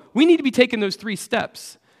 So we need to be taking those 3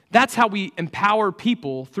 steps. That's how we empower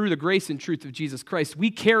people through the grace and truth of Jesus Christ.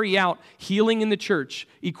 We carry out healing in the church,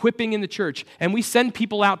 equipping in the church, and we send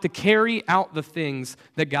people out to carry out the things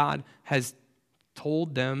that God has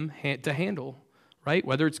told them to handle, right?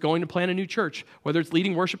 Whether it's going to plant a new church, whether it's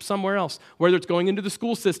leading worship somewhere else, whether it's going into the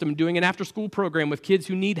school system and doing an after-school program with kids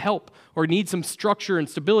who need help or need some structure and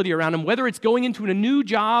stability around them, whether it's going into a new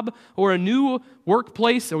job or a new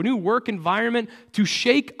workplace or a new work environment to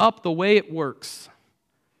shake up the way it works.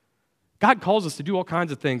 God calls us to do all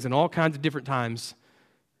kinds of things in all kinds of different times.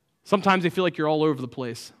 Sometimes they feel like you're all over the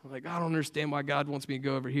place. Like, I don't understand why God wants me to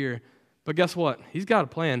go over here. But guess what? He's got a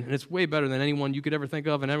plan, and it's way better than anyone you could ever think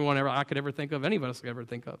of and I could ever think of, any of us could ever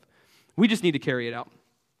think of. We just need to carry it out.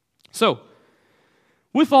 So,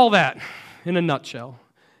 with all that, in a nutshell,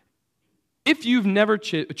 if you've never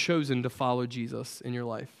chosen to follow Jesus in your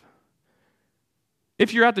life,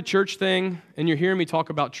 if you're at the church thing and you're hearing me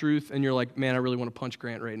talk about truth and you're like, man, I really want to punch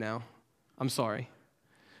Grant right now, I'm sorry.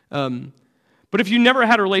 But if you never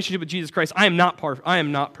had a relationship with Jesus Christ, I am not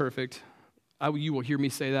perfect. You will hear me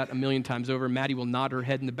say that a million times over. Maddie will nod her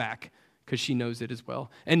head in the back because she knows it as well.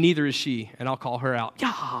 And neither is she, and I'll call her out.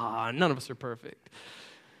 Yeah, none of us are perfect.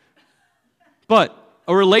 But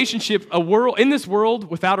in this world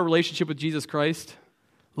without a relationship with Jesus Christ,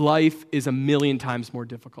 life is a million times more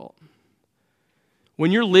difficult.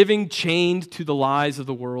 When you're living chained to the lies of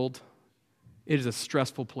the world, it is a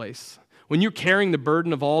stressful place. When you're carrying the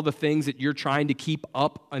burden of all the things that you're trying to keep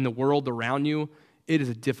up in the world around you, it is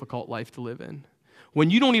a difficult life to live in. When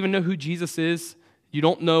you don't even know who Jesus is, you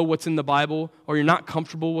don't know what's in the Bible, or you're not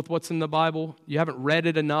comfortable with what's in the Bible, you haven't read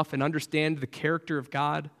it enough and understand the character of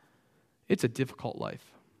God, it's a difficult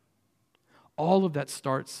life. All of that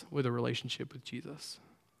starts with a relationship with Jesus.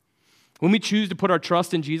 When we choose to put our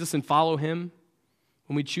trust in Jesus and follow him,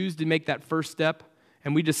 when we choose to make that first step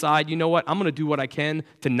and we decide, you know what, I'm going to do what I can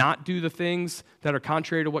to not do the things that are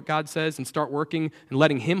contrary to what God says and start working and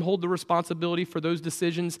letting him hold the responsibility for those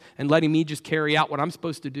decisions and letting me just carry out what I'm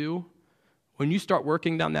supposed to do, when you start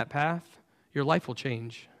working down that path, your life will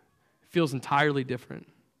change. It feels entirely different.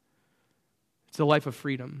 It's a life of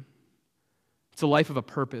freedom. It's a life of a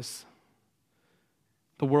purpose.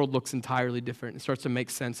 The world looks entirely different. It starts to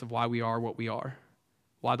make sense of why we are what we are,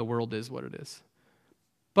 why the world is what it is.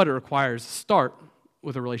 But it requires a start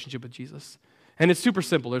with a relationship with Jesus. And it's super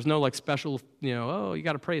simple. There's no special, you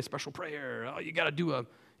got to pray a special prayer. Oh, you got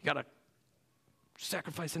to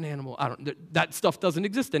sacrifice an animal. That stuff doesn't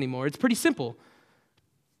exist anymore. It's pretty simple.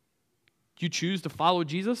 You choose to follow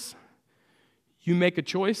Jesus. You make a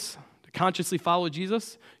choice to consciously follow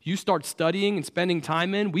Jesus. You start studying and spending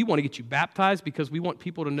time in. We want to get you baptized because we want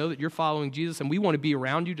people to know that you're following Jesus, and we want to be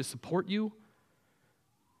around you to support you.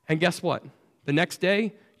 And guess what? The next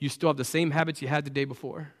day, you still have the same habits you had the day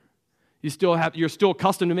before. You're still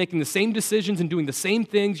accustomed to making the same decisions and doing the same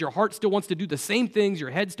things. Your heart still wants to do the same things.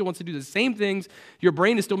 Your head still wants to do the same things. Your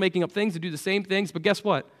brain is still making up things to do the same things. But guess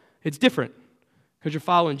what? It's different because you're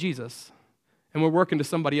following Jesus. And we're working to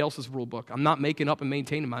somebody else's rule book. I'm not making up and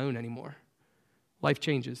maintaining my own anymore. Life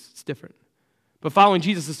changes. It's different. But following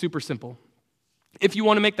Jesus is super simple. If you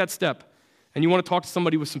want to make that step and you want to talk to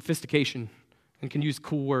somebody with sophistication and can use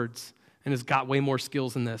cool words and has got way more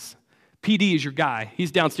skills than this, PD is your guy.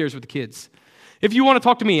 He's downstairs with the kids. If you want to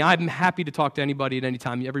talk to me, I'm happy to talk to anybody at any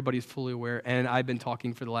time. Everybody's fully aware, and I've been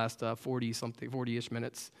talking for the last 40-ish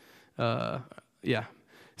minutes.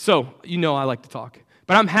 So, I like to talk.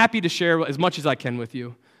 But I'm happy to share as much as I can with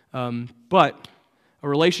you. But a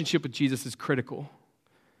relationship with Jesus is critical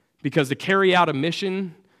because to carry out a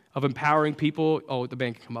mission of empowering people, the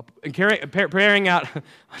band can come up, and preparing out,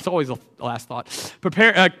 it's always the last thought,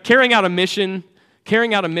 carrying out a mission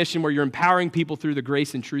where you're empowering people through the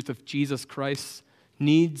grace and truth of Jesus Christ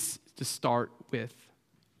needs to start with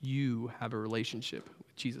you have a relationship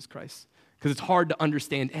with Jesus Christ. Because it's hard to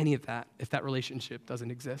understand any of that if that relationship doesn't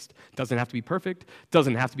exist. It doesn't have to be perfect. It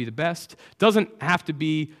doesn't have to be the best. It doesn't have to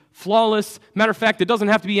be flawless. Matter of fact, it doesn't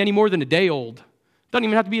have to be any more than a day old. It doesn't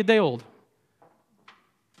even have to be a day old.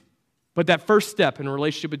 But that first step in a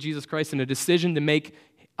relationship with Jesus Christ and a decision to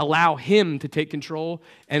allow him to take control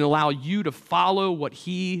and allow you to follow what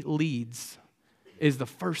he leads is the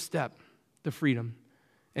first step to freedom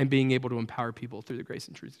and being able to empower people through the grace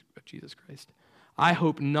and truth of Jesus Christ. I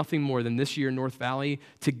hope nothing more than this year in North Valley,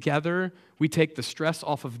 together, we take the stress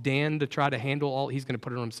off of Dan to try to handle he's going to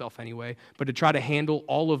put it on himself anyway, but to try to handle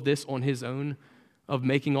all of this on his own, of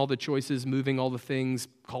making all the choices, moving all the things,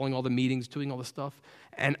 calling all the meetings, doing all the stuff.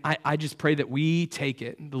 And I just pray that we take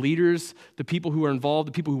it, the leaders, the people who are involved,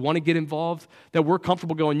 the people who want to get involved, that we're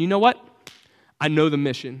comfortable going, you know what? I know the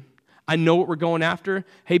mission. I know what we're going after.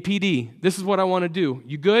 Hey, PD, this is what I want to do.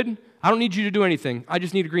 You good? I don't need you to do anything. I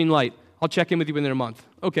just need a green light. I'll check in with you within a month.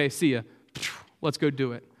 Okay, see ya. Let's go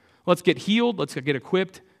do it. Let's get healed, let's get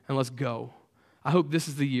equipped, and let's go. I hope this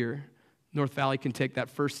is the year North Valley can take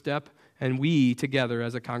that first step, and we together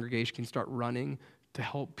as a congregation can start running to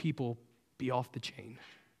help people be off the chain.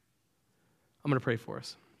 I'm going to pray for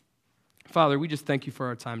us. Father, we just thank you for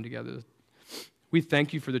our time together. We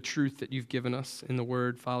thank you for the truth that you've given us in the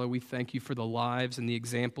Word. Father, we thank you for the lives and the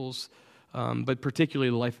examples, but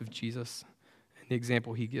particularly the life of Jesus and the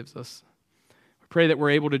example he gives us. We pray that we're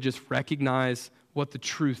able to just recognize what the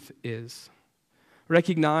truth is.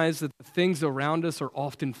 Recognize that the things around us are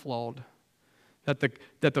often flawed, that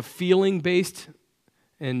the feeling-based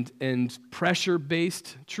and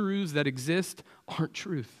pressure-based truths that exist aren't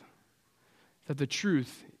truth. That the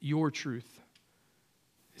truth, your truth,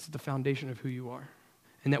 is the foundation of who you are.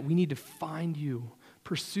 And that we need to find you,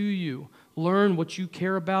 pursue you, learn what you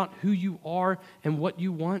care about, who you are, and what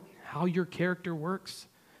you want, how your character works.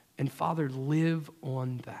 And Father, live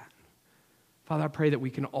on that. Father, I pray that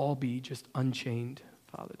we can all be just unchained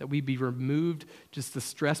Father, that we be removed, just the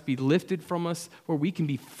stress be lifted from us, where we can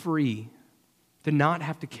be free to not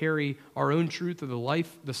have to carry our own truth or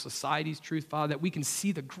the society's truth, Father, that we can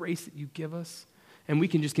see the grace that you give us, and we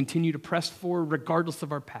can just continue to press forward regardless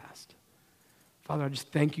of our past. Father, I just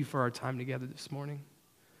thank you for our time together this morning.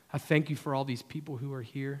 I thank you for all these people who are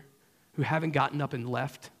here, who haven't gotten up and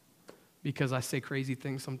left because I say crazy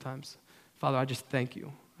things sometimes. Father, I just thank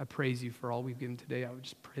you. I praise you for all we've given today. I would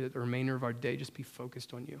just pray that the remainder of our day just be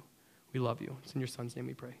focused on you. We love you. It's in your Son's name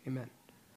we pray. Amen.